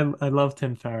 No, I love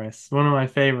Tim Ferriss, one of my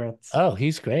favorites. Oh,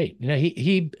 he's great. I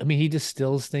mean, he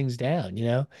distills things down.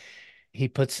 He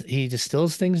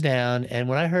distills things down. And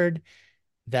when I heard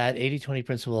that 80/20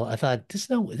 principle, I thought,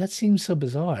 that seems so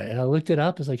bizarre. And I looked it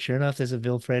up. It's like, sure enough, there's a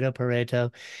Vilfredo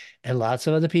Pareto, and lots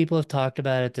of other people have talked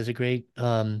about it. There's a great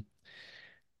book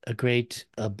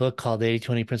called the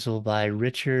 80/20 Principle by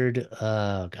Richard.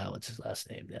 Oh God, what's his last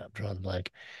name now? I'm drawing a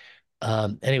blank.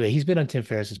 Anyway, he's been on Tim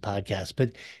Ferriss's podcast,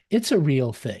 but it's a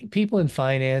real thing. People in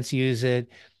finance use it.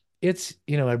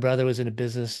 My brother was in a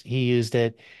business, he used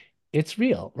it. It's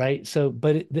real, right? So,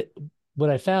 but what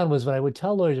I found was when I would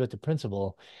tell lawyers about the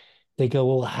principle, they go,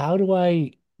 well,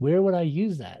 where would I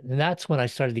use that? And that's when I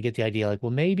started to get the idea like,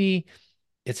 well, maybe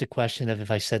it's a question of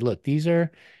if I said, look, and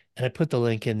I put the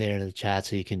link in there in the chat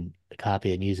so you can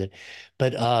copy it and use it.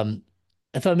 But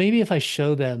I thought maybe if I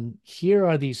show them, here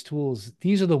are these tools,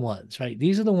 these are the ones, right?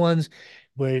 These are the ones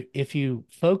where if you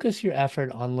focus your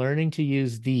effort on learning to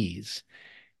use these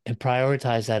and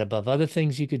prioritize that above other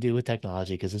things you could do with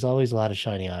technology, because there's always a lot of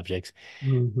shiny objects,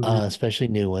 Mhm. especially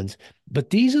new ones.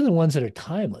 But these are the ones that are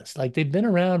timeless. Like they've been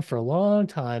around for a long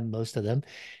time, most of them,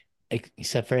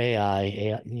 except for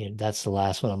AI. That's the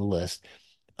last one on the list.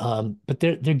 But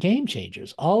they're game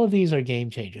changers. All of these are game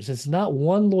changers. It's not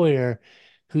one lawyer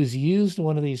who's used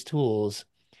one of these tools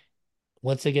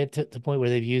once they get to the point where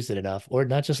they've used it enough, or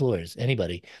not just lawyers,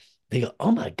 anybody. They go,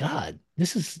 oh my God,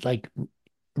 this is like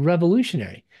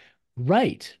revolutionary.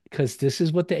 Right, because this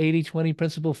is what the 80/20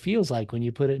 principle feels like when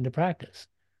you put it into practice.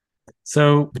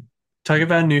 So, talk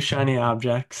about new shiny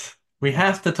objects. We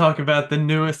have to talk about the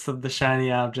newest of the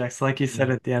shiny objects, like you said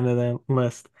Mhm. at the end of the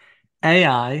list.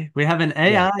 AI. We have an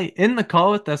Yeah. AI in the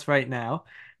call with us right now.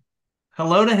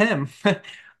 Hello to him. Taking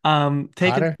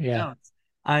Otter. Yeah. notes.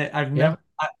 I've Yeah. never.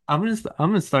 I'm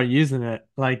gonna start using it.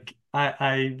 Like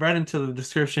I read into the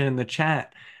description in the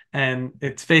chat, and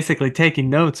it's basically taking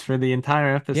notes for the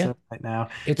entire Yeah. episode right now.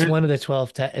 It's one of the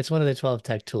 12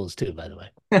 tech tools too, by the way.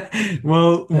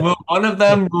 Well, one of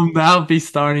them will now be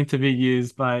starting to be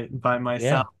used by myself.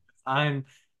 Yeah. I'm,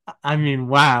 I mean,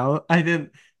 wow. I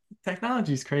didn't.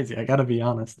 Technology is crazy. I gotta be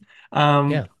honest. Um,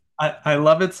 Yeah. I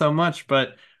love it so much,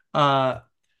 but uh,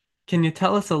 can you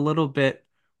tell us a little bit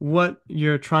what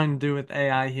you're trying to do with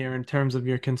AI here in terms of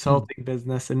your consulting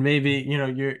business and maybe,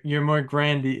 your more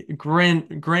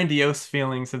grandiose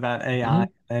feelings about AI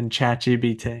Mhm. and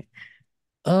ChatGPT?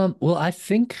 Well, I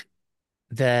think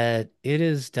that it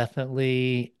is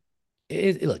definitely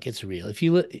look, it's real. If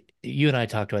you look, you and I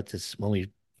talked about this when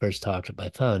we first talked by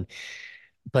phone,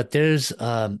 but there's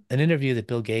an interview that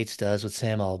Bill Gates does with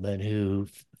Sam Altman, who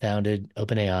founded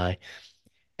OpenAI.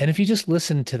 And if you just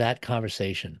listen to that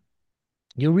conversation,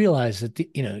 you'll realize that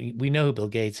we know who Bill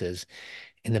Gates is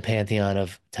in the pantheon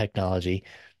of technology.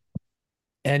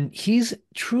 And he's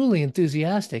truly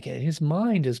enthusiastic, and his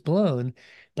mind is blown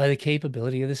by the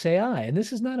capability of this AI. And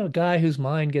this is not a guy whose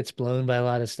mind gets blown by a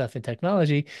lot of stuff in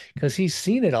technology because he's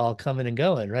seen it all coming and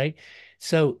going, right?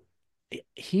 So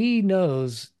he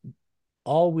knows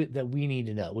that we need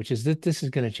to know, which is that this is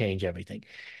going to change everything.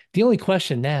 The only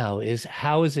question now is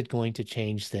how is it going to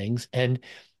change things? And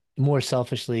more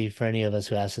selfishly, for any of us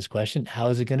who ask this question, how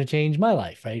is it going to change my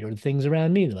life, right? Or the things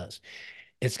around me the most?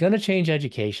 It's going to change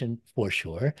education for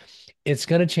sure. It's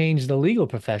going to change the legal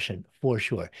profession for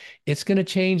sure. It's going to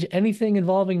change anything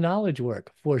involving knowledge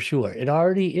work for sure. It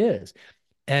already is.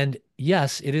 And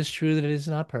yes, it is true that it is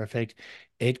not perfect.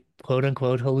 It quote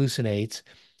unquote hallucinates,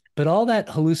 but all that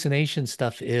hallucination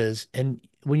stuff is, and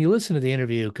when you listen to the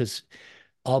interview, because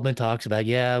Altman talks about,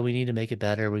 yeah, we need to make it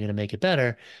better, we're going to make it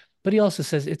better. But he also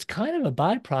says it's kind of a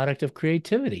byproduct of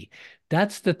creativity.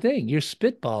 That's the thing. You're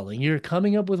spitballing, you're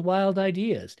coming up with wild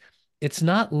ideas. It's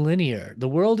not linear. The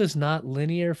world is not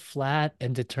linear, flat,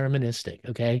 and deterministic.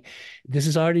 Okay. This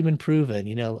has already been proven.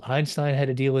 Einstein had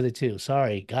to deal with it too.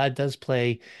 Sorry, God does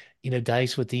play,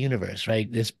 dice with the universe, right?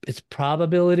 It's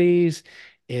probabilities.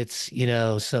 It's,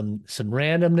 some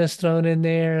randomness thrown in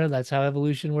there. That's how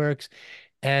evolution works.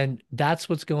 And that's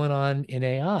what's going on in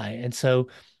AI. And so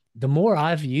the more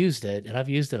I've used it, and I've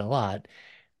used it a lot,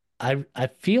 I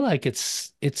feel like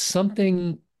it's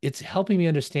something, it's helping me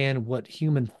understand what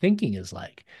human thinking is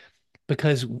like,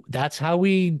 because that's how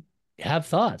we have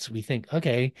thoughts. We think,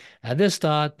 okay, I had this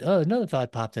thought, oh, another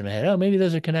thought popped in my head. Oh, maybe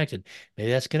those are connected.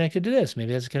 Maybe that's connected to this.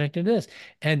 Maybe that's connected to this.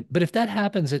 But if that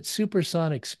happens at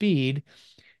supersonic speed,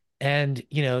 and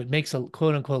it makes a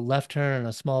quote unquote left turn on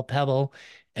a small pebble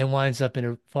and winds up in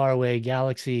a faraway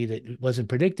galaxy that wasn't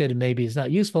predicted and maybe is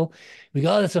not useful, we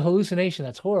go, oh, that's a hallucination,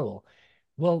 that's horrible.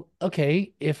 Well,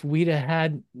 okay, if we'd have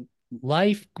had,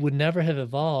 life would never have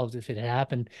evolved if it had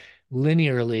happened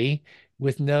linearly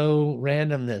with no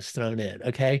randomness thrown in.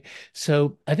 Okay,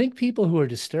 so I think people who are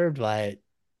disturbed by it,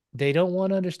 they don't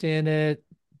want to understand it,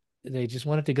 they just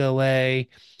want it to go away,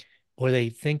 or they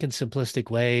think in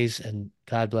simplistic ways, and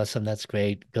God bless them, that's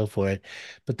great, go for it.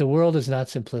 But the world is not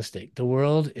simplistic. The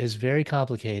world is very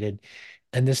complicated,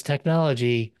 and this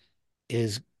technology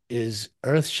is is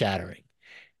earth-shattering.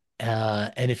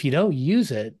 And if you don't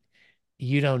use it,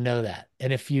 you don't know that.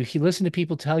 And if you listen to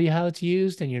people tell you how it's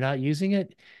used and you're not using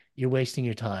it, you're wasting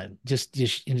your time. Just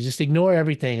ignore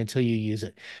everything until you use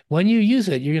it. When you use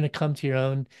it, you're going to come to your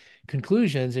own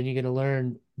conclusions, and you're going to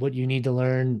learn what you need to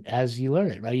learn as you learn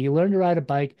it, right? You learn to ride a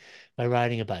bike by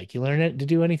riding a bike. You learn it to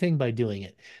do anything by doing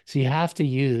it. So you have to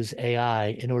use AI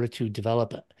in order to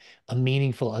develop a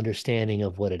meaningful understanding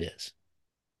of what it is.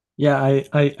 Yeah,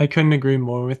 I couldn't agree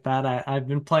more with that. I've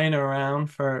been playing around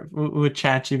with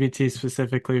ChatGPT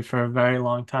specifically for a very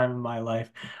long time in my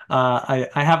life. I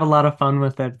have a lot of fun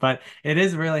with it, but it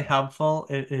is really helpful.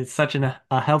 It's such a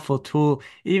helpful tool,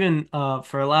 even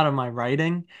for a lot of my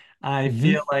writing. I Hmm.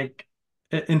 feel like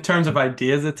in terms of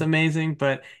ideas, it's amazing,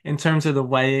 but in terms of the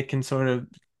way it can sort of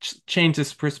change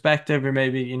this perspective, or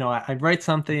maybe, I write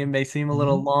something, it may seem a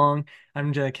little Hmm. long.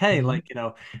 I'm just like, hey, Hmm. like,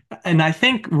 and I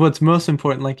think what's most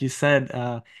important, like you said,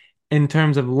 in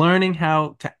terms of learning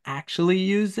how to actually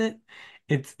use it,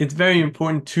 it's very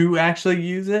important to actually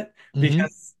use it Hmm.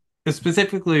 because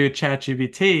specifically with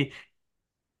ChatGPT,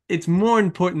 it's more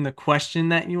important the question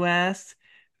that you ask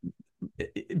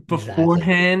Exactly.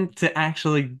 beforehand to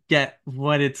actually get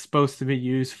what it's supposed to be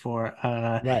used for.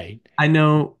 Right. I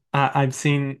know I've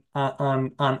seen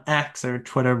on X or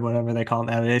Twitter, whatever they call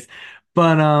it nowadays,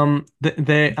 but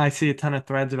they I see a ton of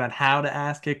threads about how to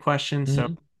ask a question. So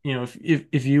Hmm.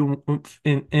 if you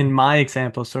in my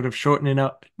example, sort of shortening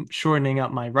up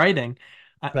my writing,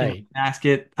 Right. I ask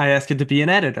it to be an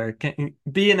editor, can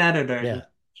be an editor, Yeah.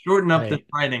 shorten up the Right.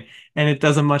 writing, and it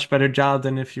does a much better job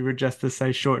than if you were just to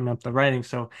say shorten up the writing.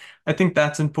 So I think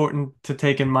that's important to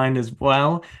take in mind as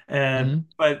well. Hmm.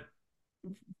 But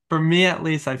for me at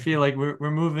least, I feel like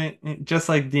we're moving just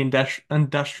like the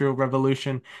industrial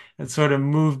revolution. It sort of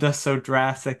moved us so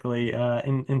drastically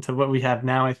into what we have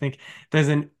now. I think there's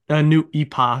a new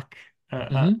epoch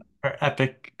Hmm. or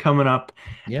epic coming up,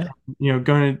 Yeah.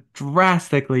 going to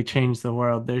drastically change the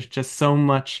world. There's just so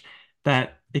much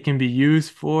that it can be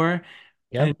used for,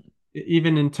 and Yep.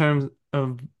 even in terms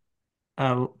of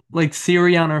like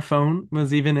Siri on our phone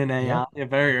was even an AI, Yep. a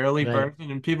very early Right.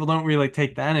 version, and people don't really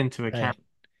take that into account. Right.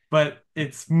 But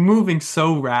it's moving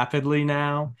so rapidly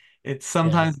now. It's Yeah.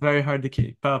 sometimes very hard to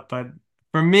keep up. But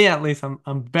for me, at least,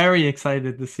 I'm very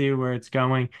excited to see where it's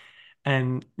going,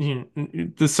 and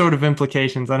the sort of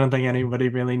implications. I don't think anybody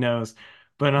really knows,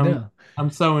 but No. I'm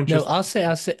so No,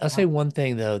 interested. I'll say one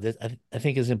thing though that I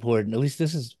think is important. At least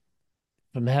this is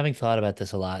from having thought about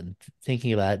this a lot and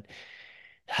thinking about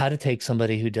how to take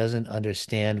somebody who doesn't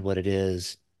understand what it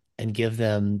is and give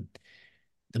them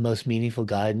the most meaningful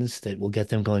guidance that will get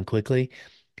them going quickly.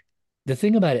 The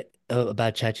thing about it,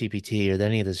 about ChatGPT or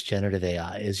any of this generative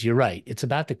AI is you're right. It's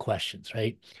about the questions,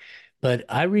 right? But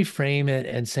I reframe it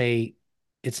and say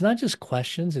it's not just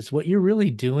questions, it's what you're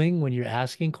really doing when you're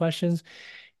asking questions,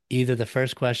 either the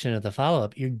first question or the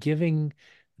follow-up. You're giving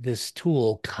this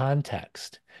tool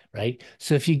context, right?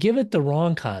 So if you give it the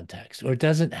wrong context or it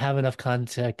doesn't have enough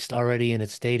context already in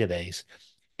its database,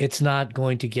 it's not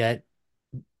going to get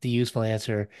the useful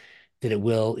answer that it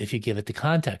will if you give it the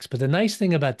context. But the nice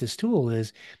thing about this tool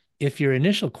is if your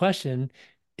initial question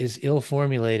is ill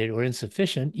formulated or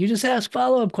insufficient, you just ask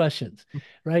follow-up questions,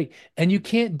 right? And you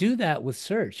can't do that with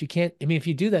search. You can't, I mean, if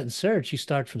you do that in search, you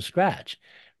start from scratch,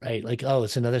 right? Like, oh,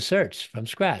 it's another search from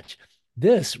scratch.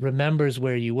 This remembers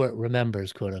where you were,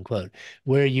 remembers, quote unquote,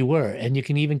 where you were. And you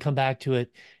can even come back to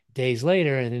it days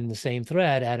later and in the same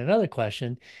thread add another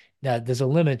question. Now, there's a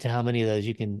limit to how many of those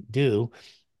you can do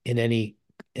in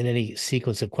any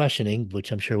sequence of questioning,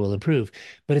 which I'm sure will improve.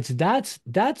 But that's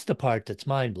the part that's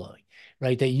mind blowing,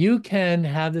 right? That you can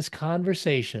have this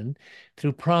conversation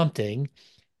through prompting,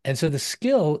 and so the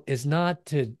skill is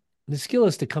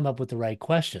to come up with the right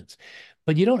questions.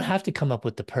 But you don't have to come up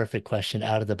with the perfect question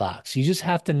out of the box. You just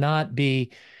have to not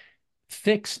be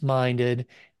fixed minded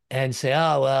and say,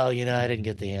 oh, well, I didn't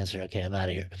get the answer. Okay, I'm out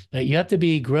of here. Right? You have to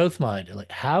be growth minded.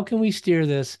 Like, how can we steer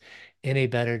this in a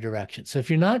better direction? So if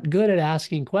you're not good at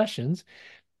asking questions,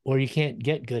 or you can't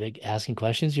get good at asking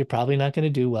questions, you're probably not going to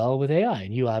do well with AI.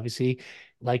 And you obviously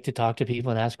like to talk to people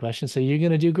and ask questions, so you're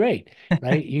going to do great,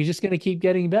 right? You're just going to keep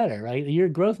getting better, right? You're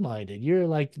growth minded. You're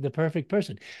like the perfect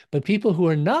person. But people who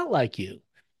are not like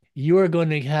you are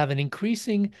going to have an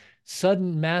increasing,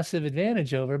 sudden, massive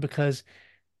advantage over because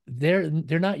they're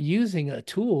not using a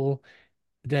tool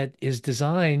that is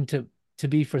designed to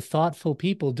be for thoughtful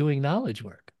people doing knowledge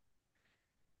work.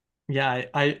 Yeah,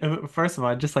 first of all,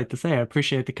 I'd just like to say I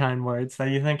appreciate the kind words that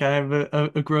you think I have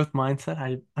a growth mindset.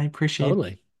 I appreciate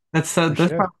Totally, that's so for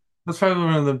sure. that's probably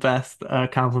one of the best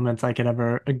compliments I could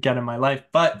ever get in my life.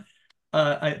 But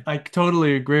I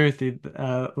totally agree with you.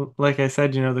 Like I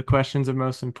said, the questions are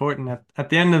most important. At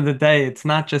the end of the day, it's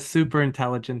not just super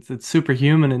intelligence; it's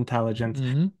superhuman intelligence.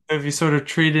 Hmm. If you sort of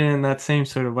treat it in that same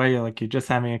sort of way, like you're just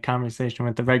having a conversation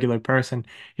with the regular person,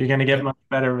 you're going to get Yep. much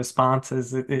better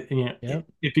responses. Yep.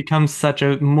 It becomes such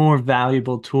a more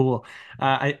valuable tool.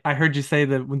 I heard you say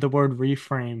the word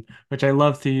reframe, which I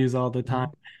love to use all the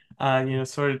time. Hmm.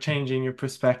 Sort of changing your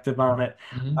perspective on it.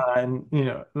 Hmm.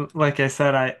 And like I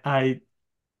said,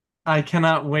 I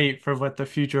cannot wait for what the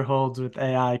future holds with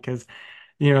AI because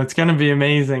it's going to be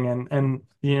amazing. And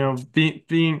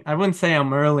being I wouldn't say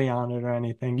I'm early on it or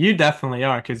anything. You definitely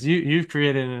are because you've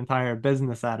created an entire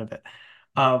business out of it.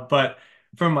 But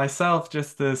for myself,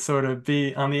 just to sort of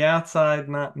be on the outside,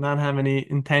 not have any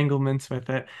entanglements with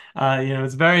it,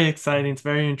 it's very exciting. It's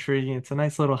very intriguing. It's a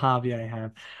nice little hobby I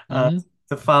have Hmm.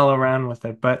 to follow around with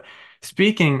it. But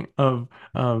speaking of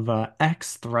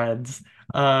X threads.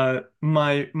 The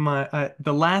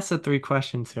last of three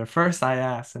questions here. First, I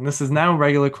asked, and this is now a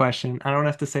regular question. I don't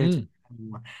have to say it's Mm.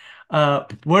 anymore.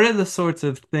 What are the sorts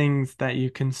of things that you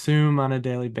consume on a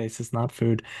daily basis, not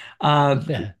food?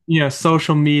 Yeah.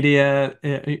 Social media,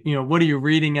 what are you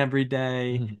reading every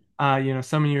day? Mm.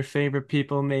 Some of your favorite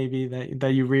people maybe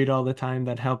that you read all the time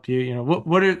that help you.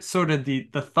 What are sort of the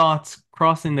thoughts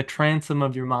crossing the transom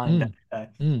of your mind Mm. every day?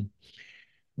 Mm.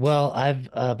 Well, I've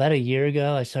about a year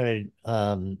ago, I started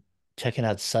checking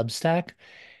out Substack,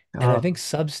 and I Uh, think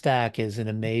Substack is an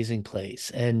amazing place.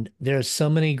 And there are so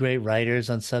many great writers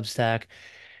on Substack.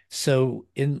 So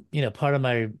part of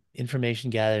my information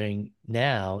gathering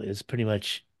now is pretty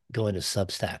much going to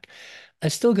Substack. I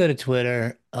still go to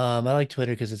Twitter. I like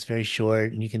Twitter because it's very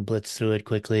short and you can blitz through it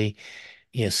quickly,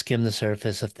 skim the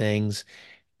surface of things,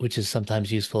 which is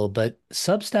sometimes useful. But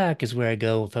Substack is where I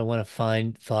go if I want to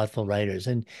find thoughtful writers.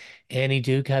 And Annie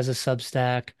Duke has a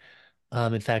Substack.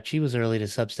 In fact, she was early to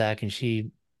Substack and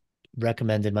she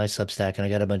recommended my Substack, and I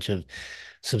got a bunch of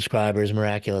subscribers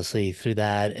miraculously through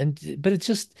that. But it's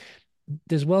just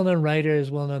there's well-known writers,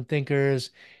 well-known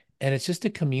thinkers, and it's just a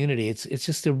community. It's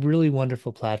just a really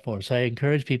wonderful platform. So I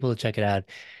encourage people to check it out.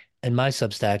 And my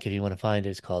Substack, if you want to find it,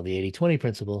 is called the 80/20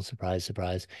 Principle. Surprise,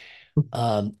 surprise.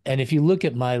 And if you look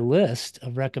at my list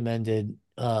of recommended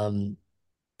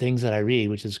things that I read,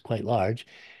 which is quite large,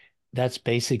 that's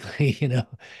basically,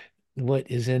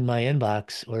 what is in my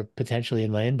inbox or potentially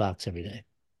in my inbox every day.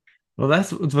 Well,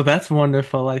 that's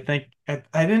wonderful. I think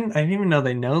I didn't even know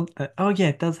they know that. Oh yeah,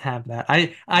 it does have that.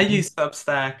 I Mm-hmm. use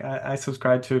Substack. I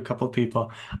subscribe to a couple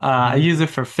people. I Mm-hmm. use it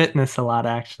for fitness a lot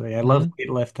actually. I love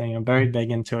Mm-hmm. weightlifting. I'm very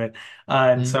big into it.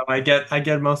 And Mm-hmm. so I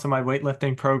get most of my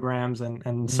weightlifting programs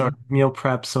and sort Mm-hmm. of meal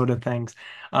prep sort of things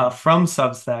from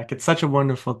Substack. It's such a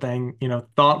wonderful thing,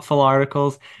 thoughtful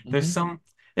articles. There's Mm-hmm. some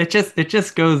it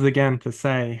just goes again to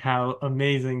say how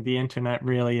amazing the internet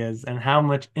really is and how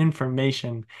much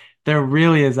information there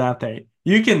really is out there.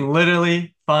 You can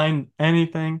literally find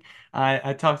anything.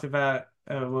 I talked about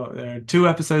well, there are two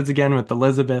episodes again with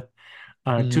Elizabeth.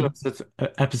 Two Mm-hmm.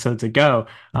 episodes ago,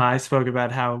 I spoke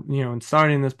about how, in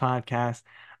starting this podcast,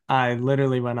 I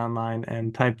literally went online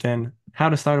and typed in how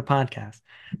to start a podcast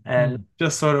and Mm-hmm.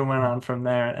 just sort of went on from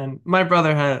there. And my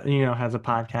brother has a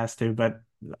podcast too, but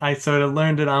I sort of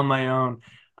learned it on my own.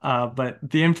 But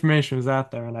the information was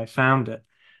out there and I found it.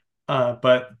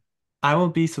 But I will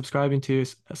be subscribing to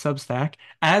Substack,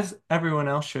 as everyone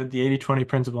else should, the 80/20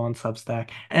 principle on Substack,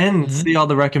 and Hmm. see all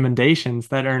the recommendations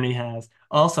that Ernie has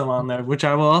also on there, which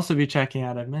I will also be checking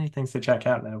out. I have many things to check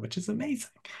out now, which is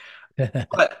amazing.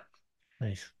 But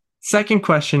Nice. second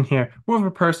question here, more of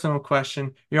a personal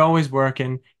question. You're always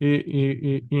working.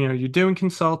 You're doing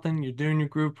consulting, you're doing your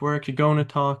group work, you're going to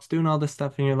talks, doing all this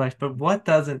stuff in your life. But what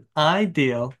does an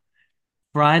ideal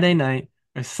Friday night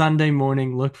or Sunday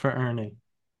morning look for Ernie?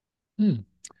 Hmm.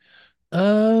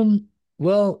 Um,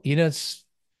 well,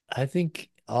 I think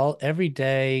every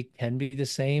day can be the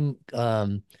same.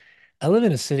 I live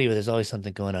in a city where there's always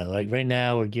something going on. Like right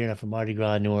now, we're gearing up for Mardi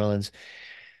Gras in New Orleans.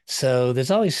 So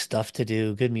there's always stuff to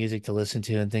do, good music to listen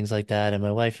to and things like that. And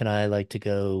my wife and I like to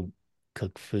go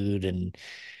cook food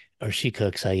or she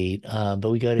cooks, I eat. But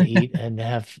we go to eat and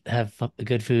have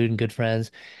good food and good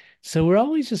friends. So we're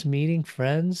always just meeting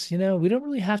friends. We don't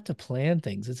really have to plan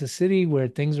things. It's a city where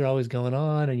things are always going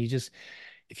on, and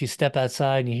if you step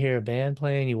outside and you hear a band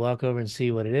playing, you walk over and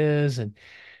see what it is. And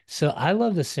so I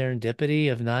love the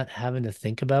serendipity of not having to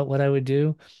think about what I would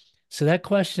do. So that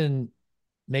question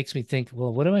makes me think,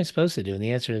 well, what am I supposed to do? And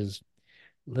the answer is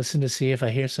listen to see if I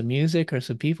hear some music or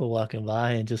some people walking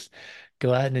by and just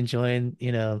go out and enjoy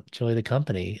the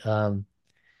company.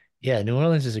 Yeah, New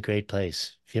Orleans is a great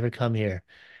place. If you ever come here,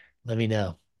 let me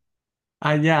know.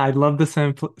 Yeah, I love the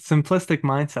simplistic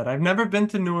mindset. I've never been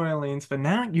to New Orleans, but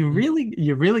now Mm.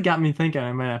 you really got me thinking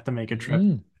I might have to make a trip.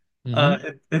 Mm. Hmm.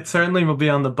 It certainly will be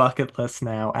on the bucket list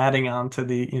now, adding on to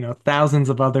the, thousands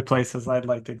of other places I'd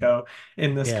like to go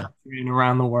in this Yeah. country and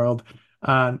around the world.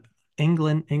 Uh,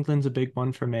 England's a big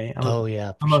one for me. Oh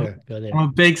yeah, for I'm a, sure. Go I'm there. a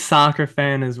big soccer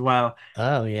fan as well.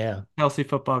 Oh yeah. Chelsea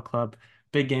Football Club,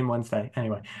 big game Wednesday.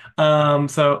 Anyway,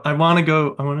 so I want to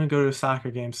go to a soccer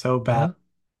game so bad. Uh-huh.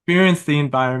 Experience the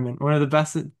environment. One of the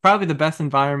best, probably the best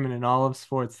environment in all of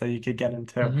sports that you could get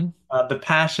into. Hmm. The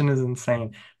passion is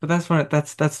insane. But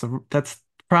that's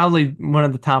probably one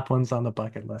of the top ones on the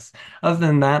bucket list. Other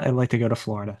than that, I'd like to go to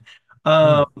Florida.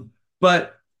 Mm.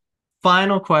 But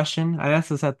final question. I ask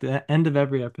this at the end of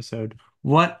every episode.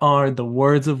 What are the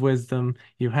words of wisdom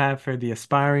you have for the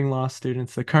aspiring law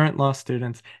students, the current law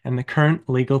students, and the current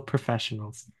legal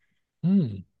professionals?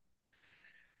 Mm.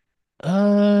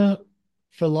 Uh,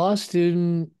 for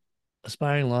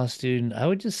aspiring law student, I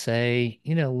would just say,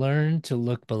 learn to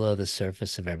look below the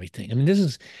surface of everything. I mean, this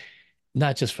is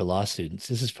not just for law students,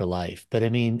 this is for life. But I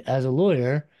mean, as a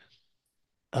lawyer,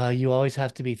 you always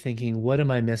have to be thinking, what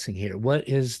am I missing here? What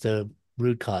is the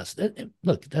root cause?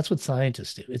 Look, that's what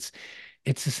scientists do. It's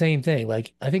the same thing.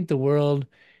 Like, I think the world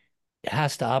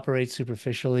has to operate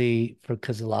superficially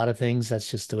because a lot of things, that's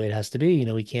just the way it has to be.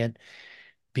 We can't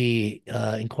be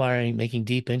making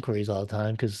deep inquiries all the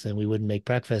time because then we wouldn't make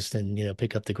breakfast and,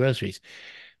 pick up the groceries.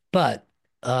 But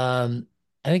I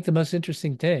think the most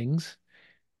interesting things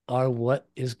are what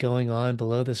is going on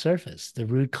below the surface, the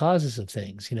root causes of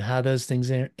things, how those things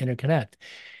interconnect.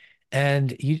 And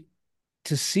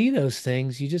to see those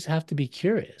things, you just have to be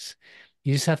curious.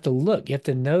 You just have to look. You have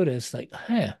to notice, like,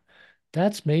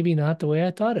 that's maybe not the way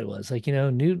I thought it was. Like,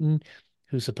 Newton,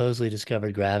 who supposedly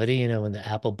discovered gravity, when the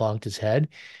apple bonked his head,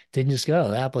 didn't just go,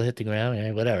 oh, the apple hit the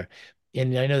ground, whatever.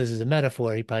 And I know this is a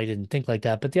metaphor. He probably didn't think like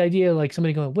that. But the idea, like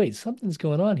somebody going, wait, something's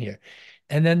going on here.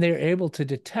 And then they're able to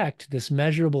detect this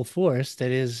measurable force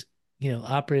that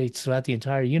operates throughout the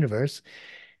entire universe.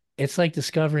 It's like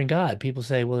discovering God. People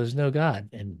say, well, there's no God.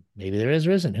 And maybe there is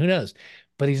risen. Who knows?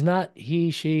 But it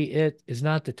is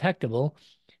not detectable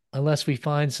unless we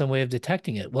find some way of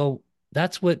detecting it. Well,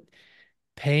 that's what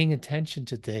paying attention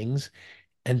to things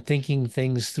and thinking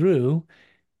things through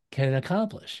can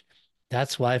accomplish.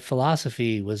 That's why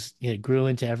philosophy grew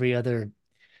into every other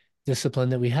discipline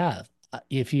that we have.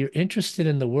 If you're interested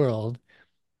in the world,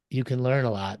 you can learn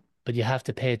a lot, but you have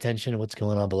to pay attention to what's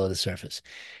going on below the surface.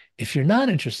 If you're not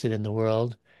interested in the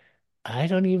world, I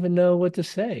don't even know what to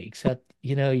say, except,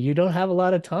 you don't have a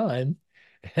lot of time.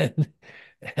 And,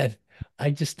 and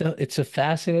I just don't, it's a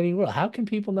fascinating world. How can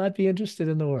people not be interested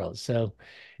in the world? So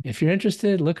if you're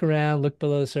interested, look around, look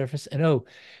below the surface. And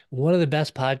one of the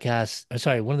best podcasts, or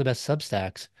sorry, one of the best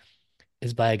Substacks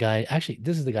is by a guy. Actually,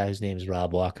 this is the guy whose name is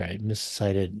Rob Walker. I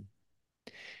miscited.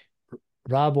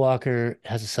 Rob Walker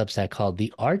has a Substack called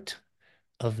The Art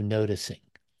of Noticing.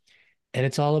 And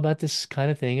it's all about this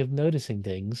kind of thing of noticing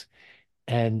things.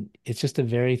 And it's just a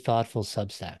very thoughtful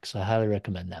Substack. So I highly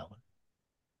recommend that one.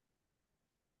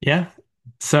 Yeah.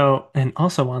 So, and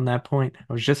also on that point,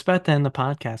 I was just about to end the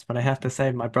podcast, but I have to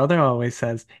say, my brother always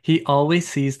says he always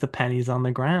sees the pennies on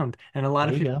the ground. And a lot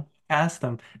There of you people go. cast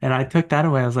them. And I took that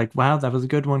away. I was like, wow, that was a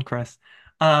good one, Chris.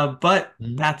 But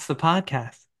Mhm. that's the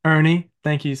podcast. Ernie,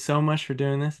 thank you so much for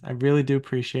doing this. I really do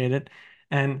appreciate it.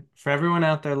 And for everyone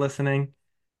out there listening,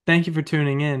 thank you for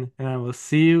tuning in, and I will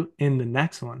see you in the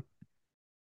next one.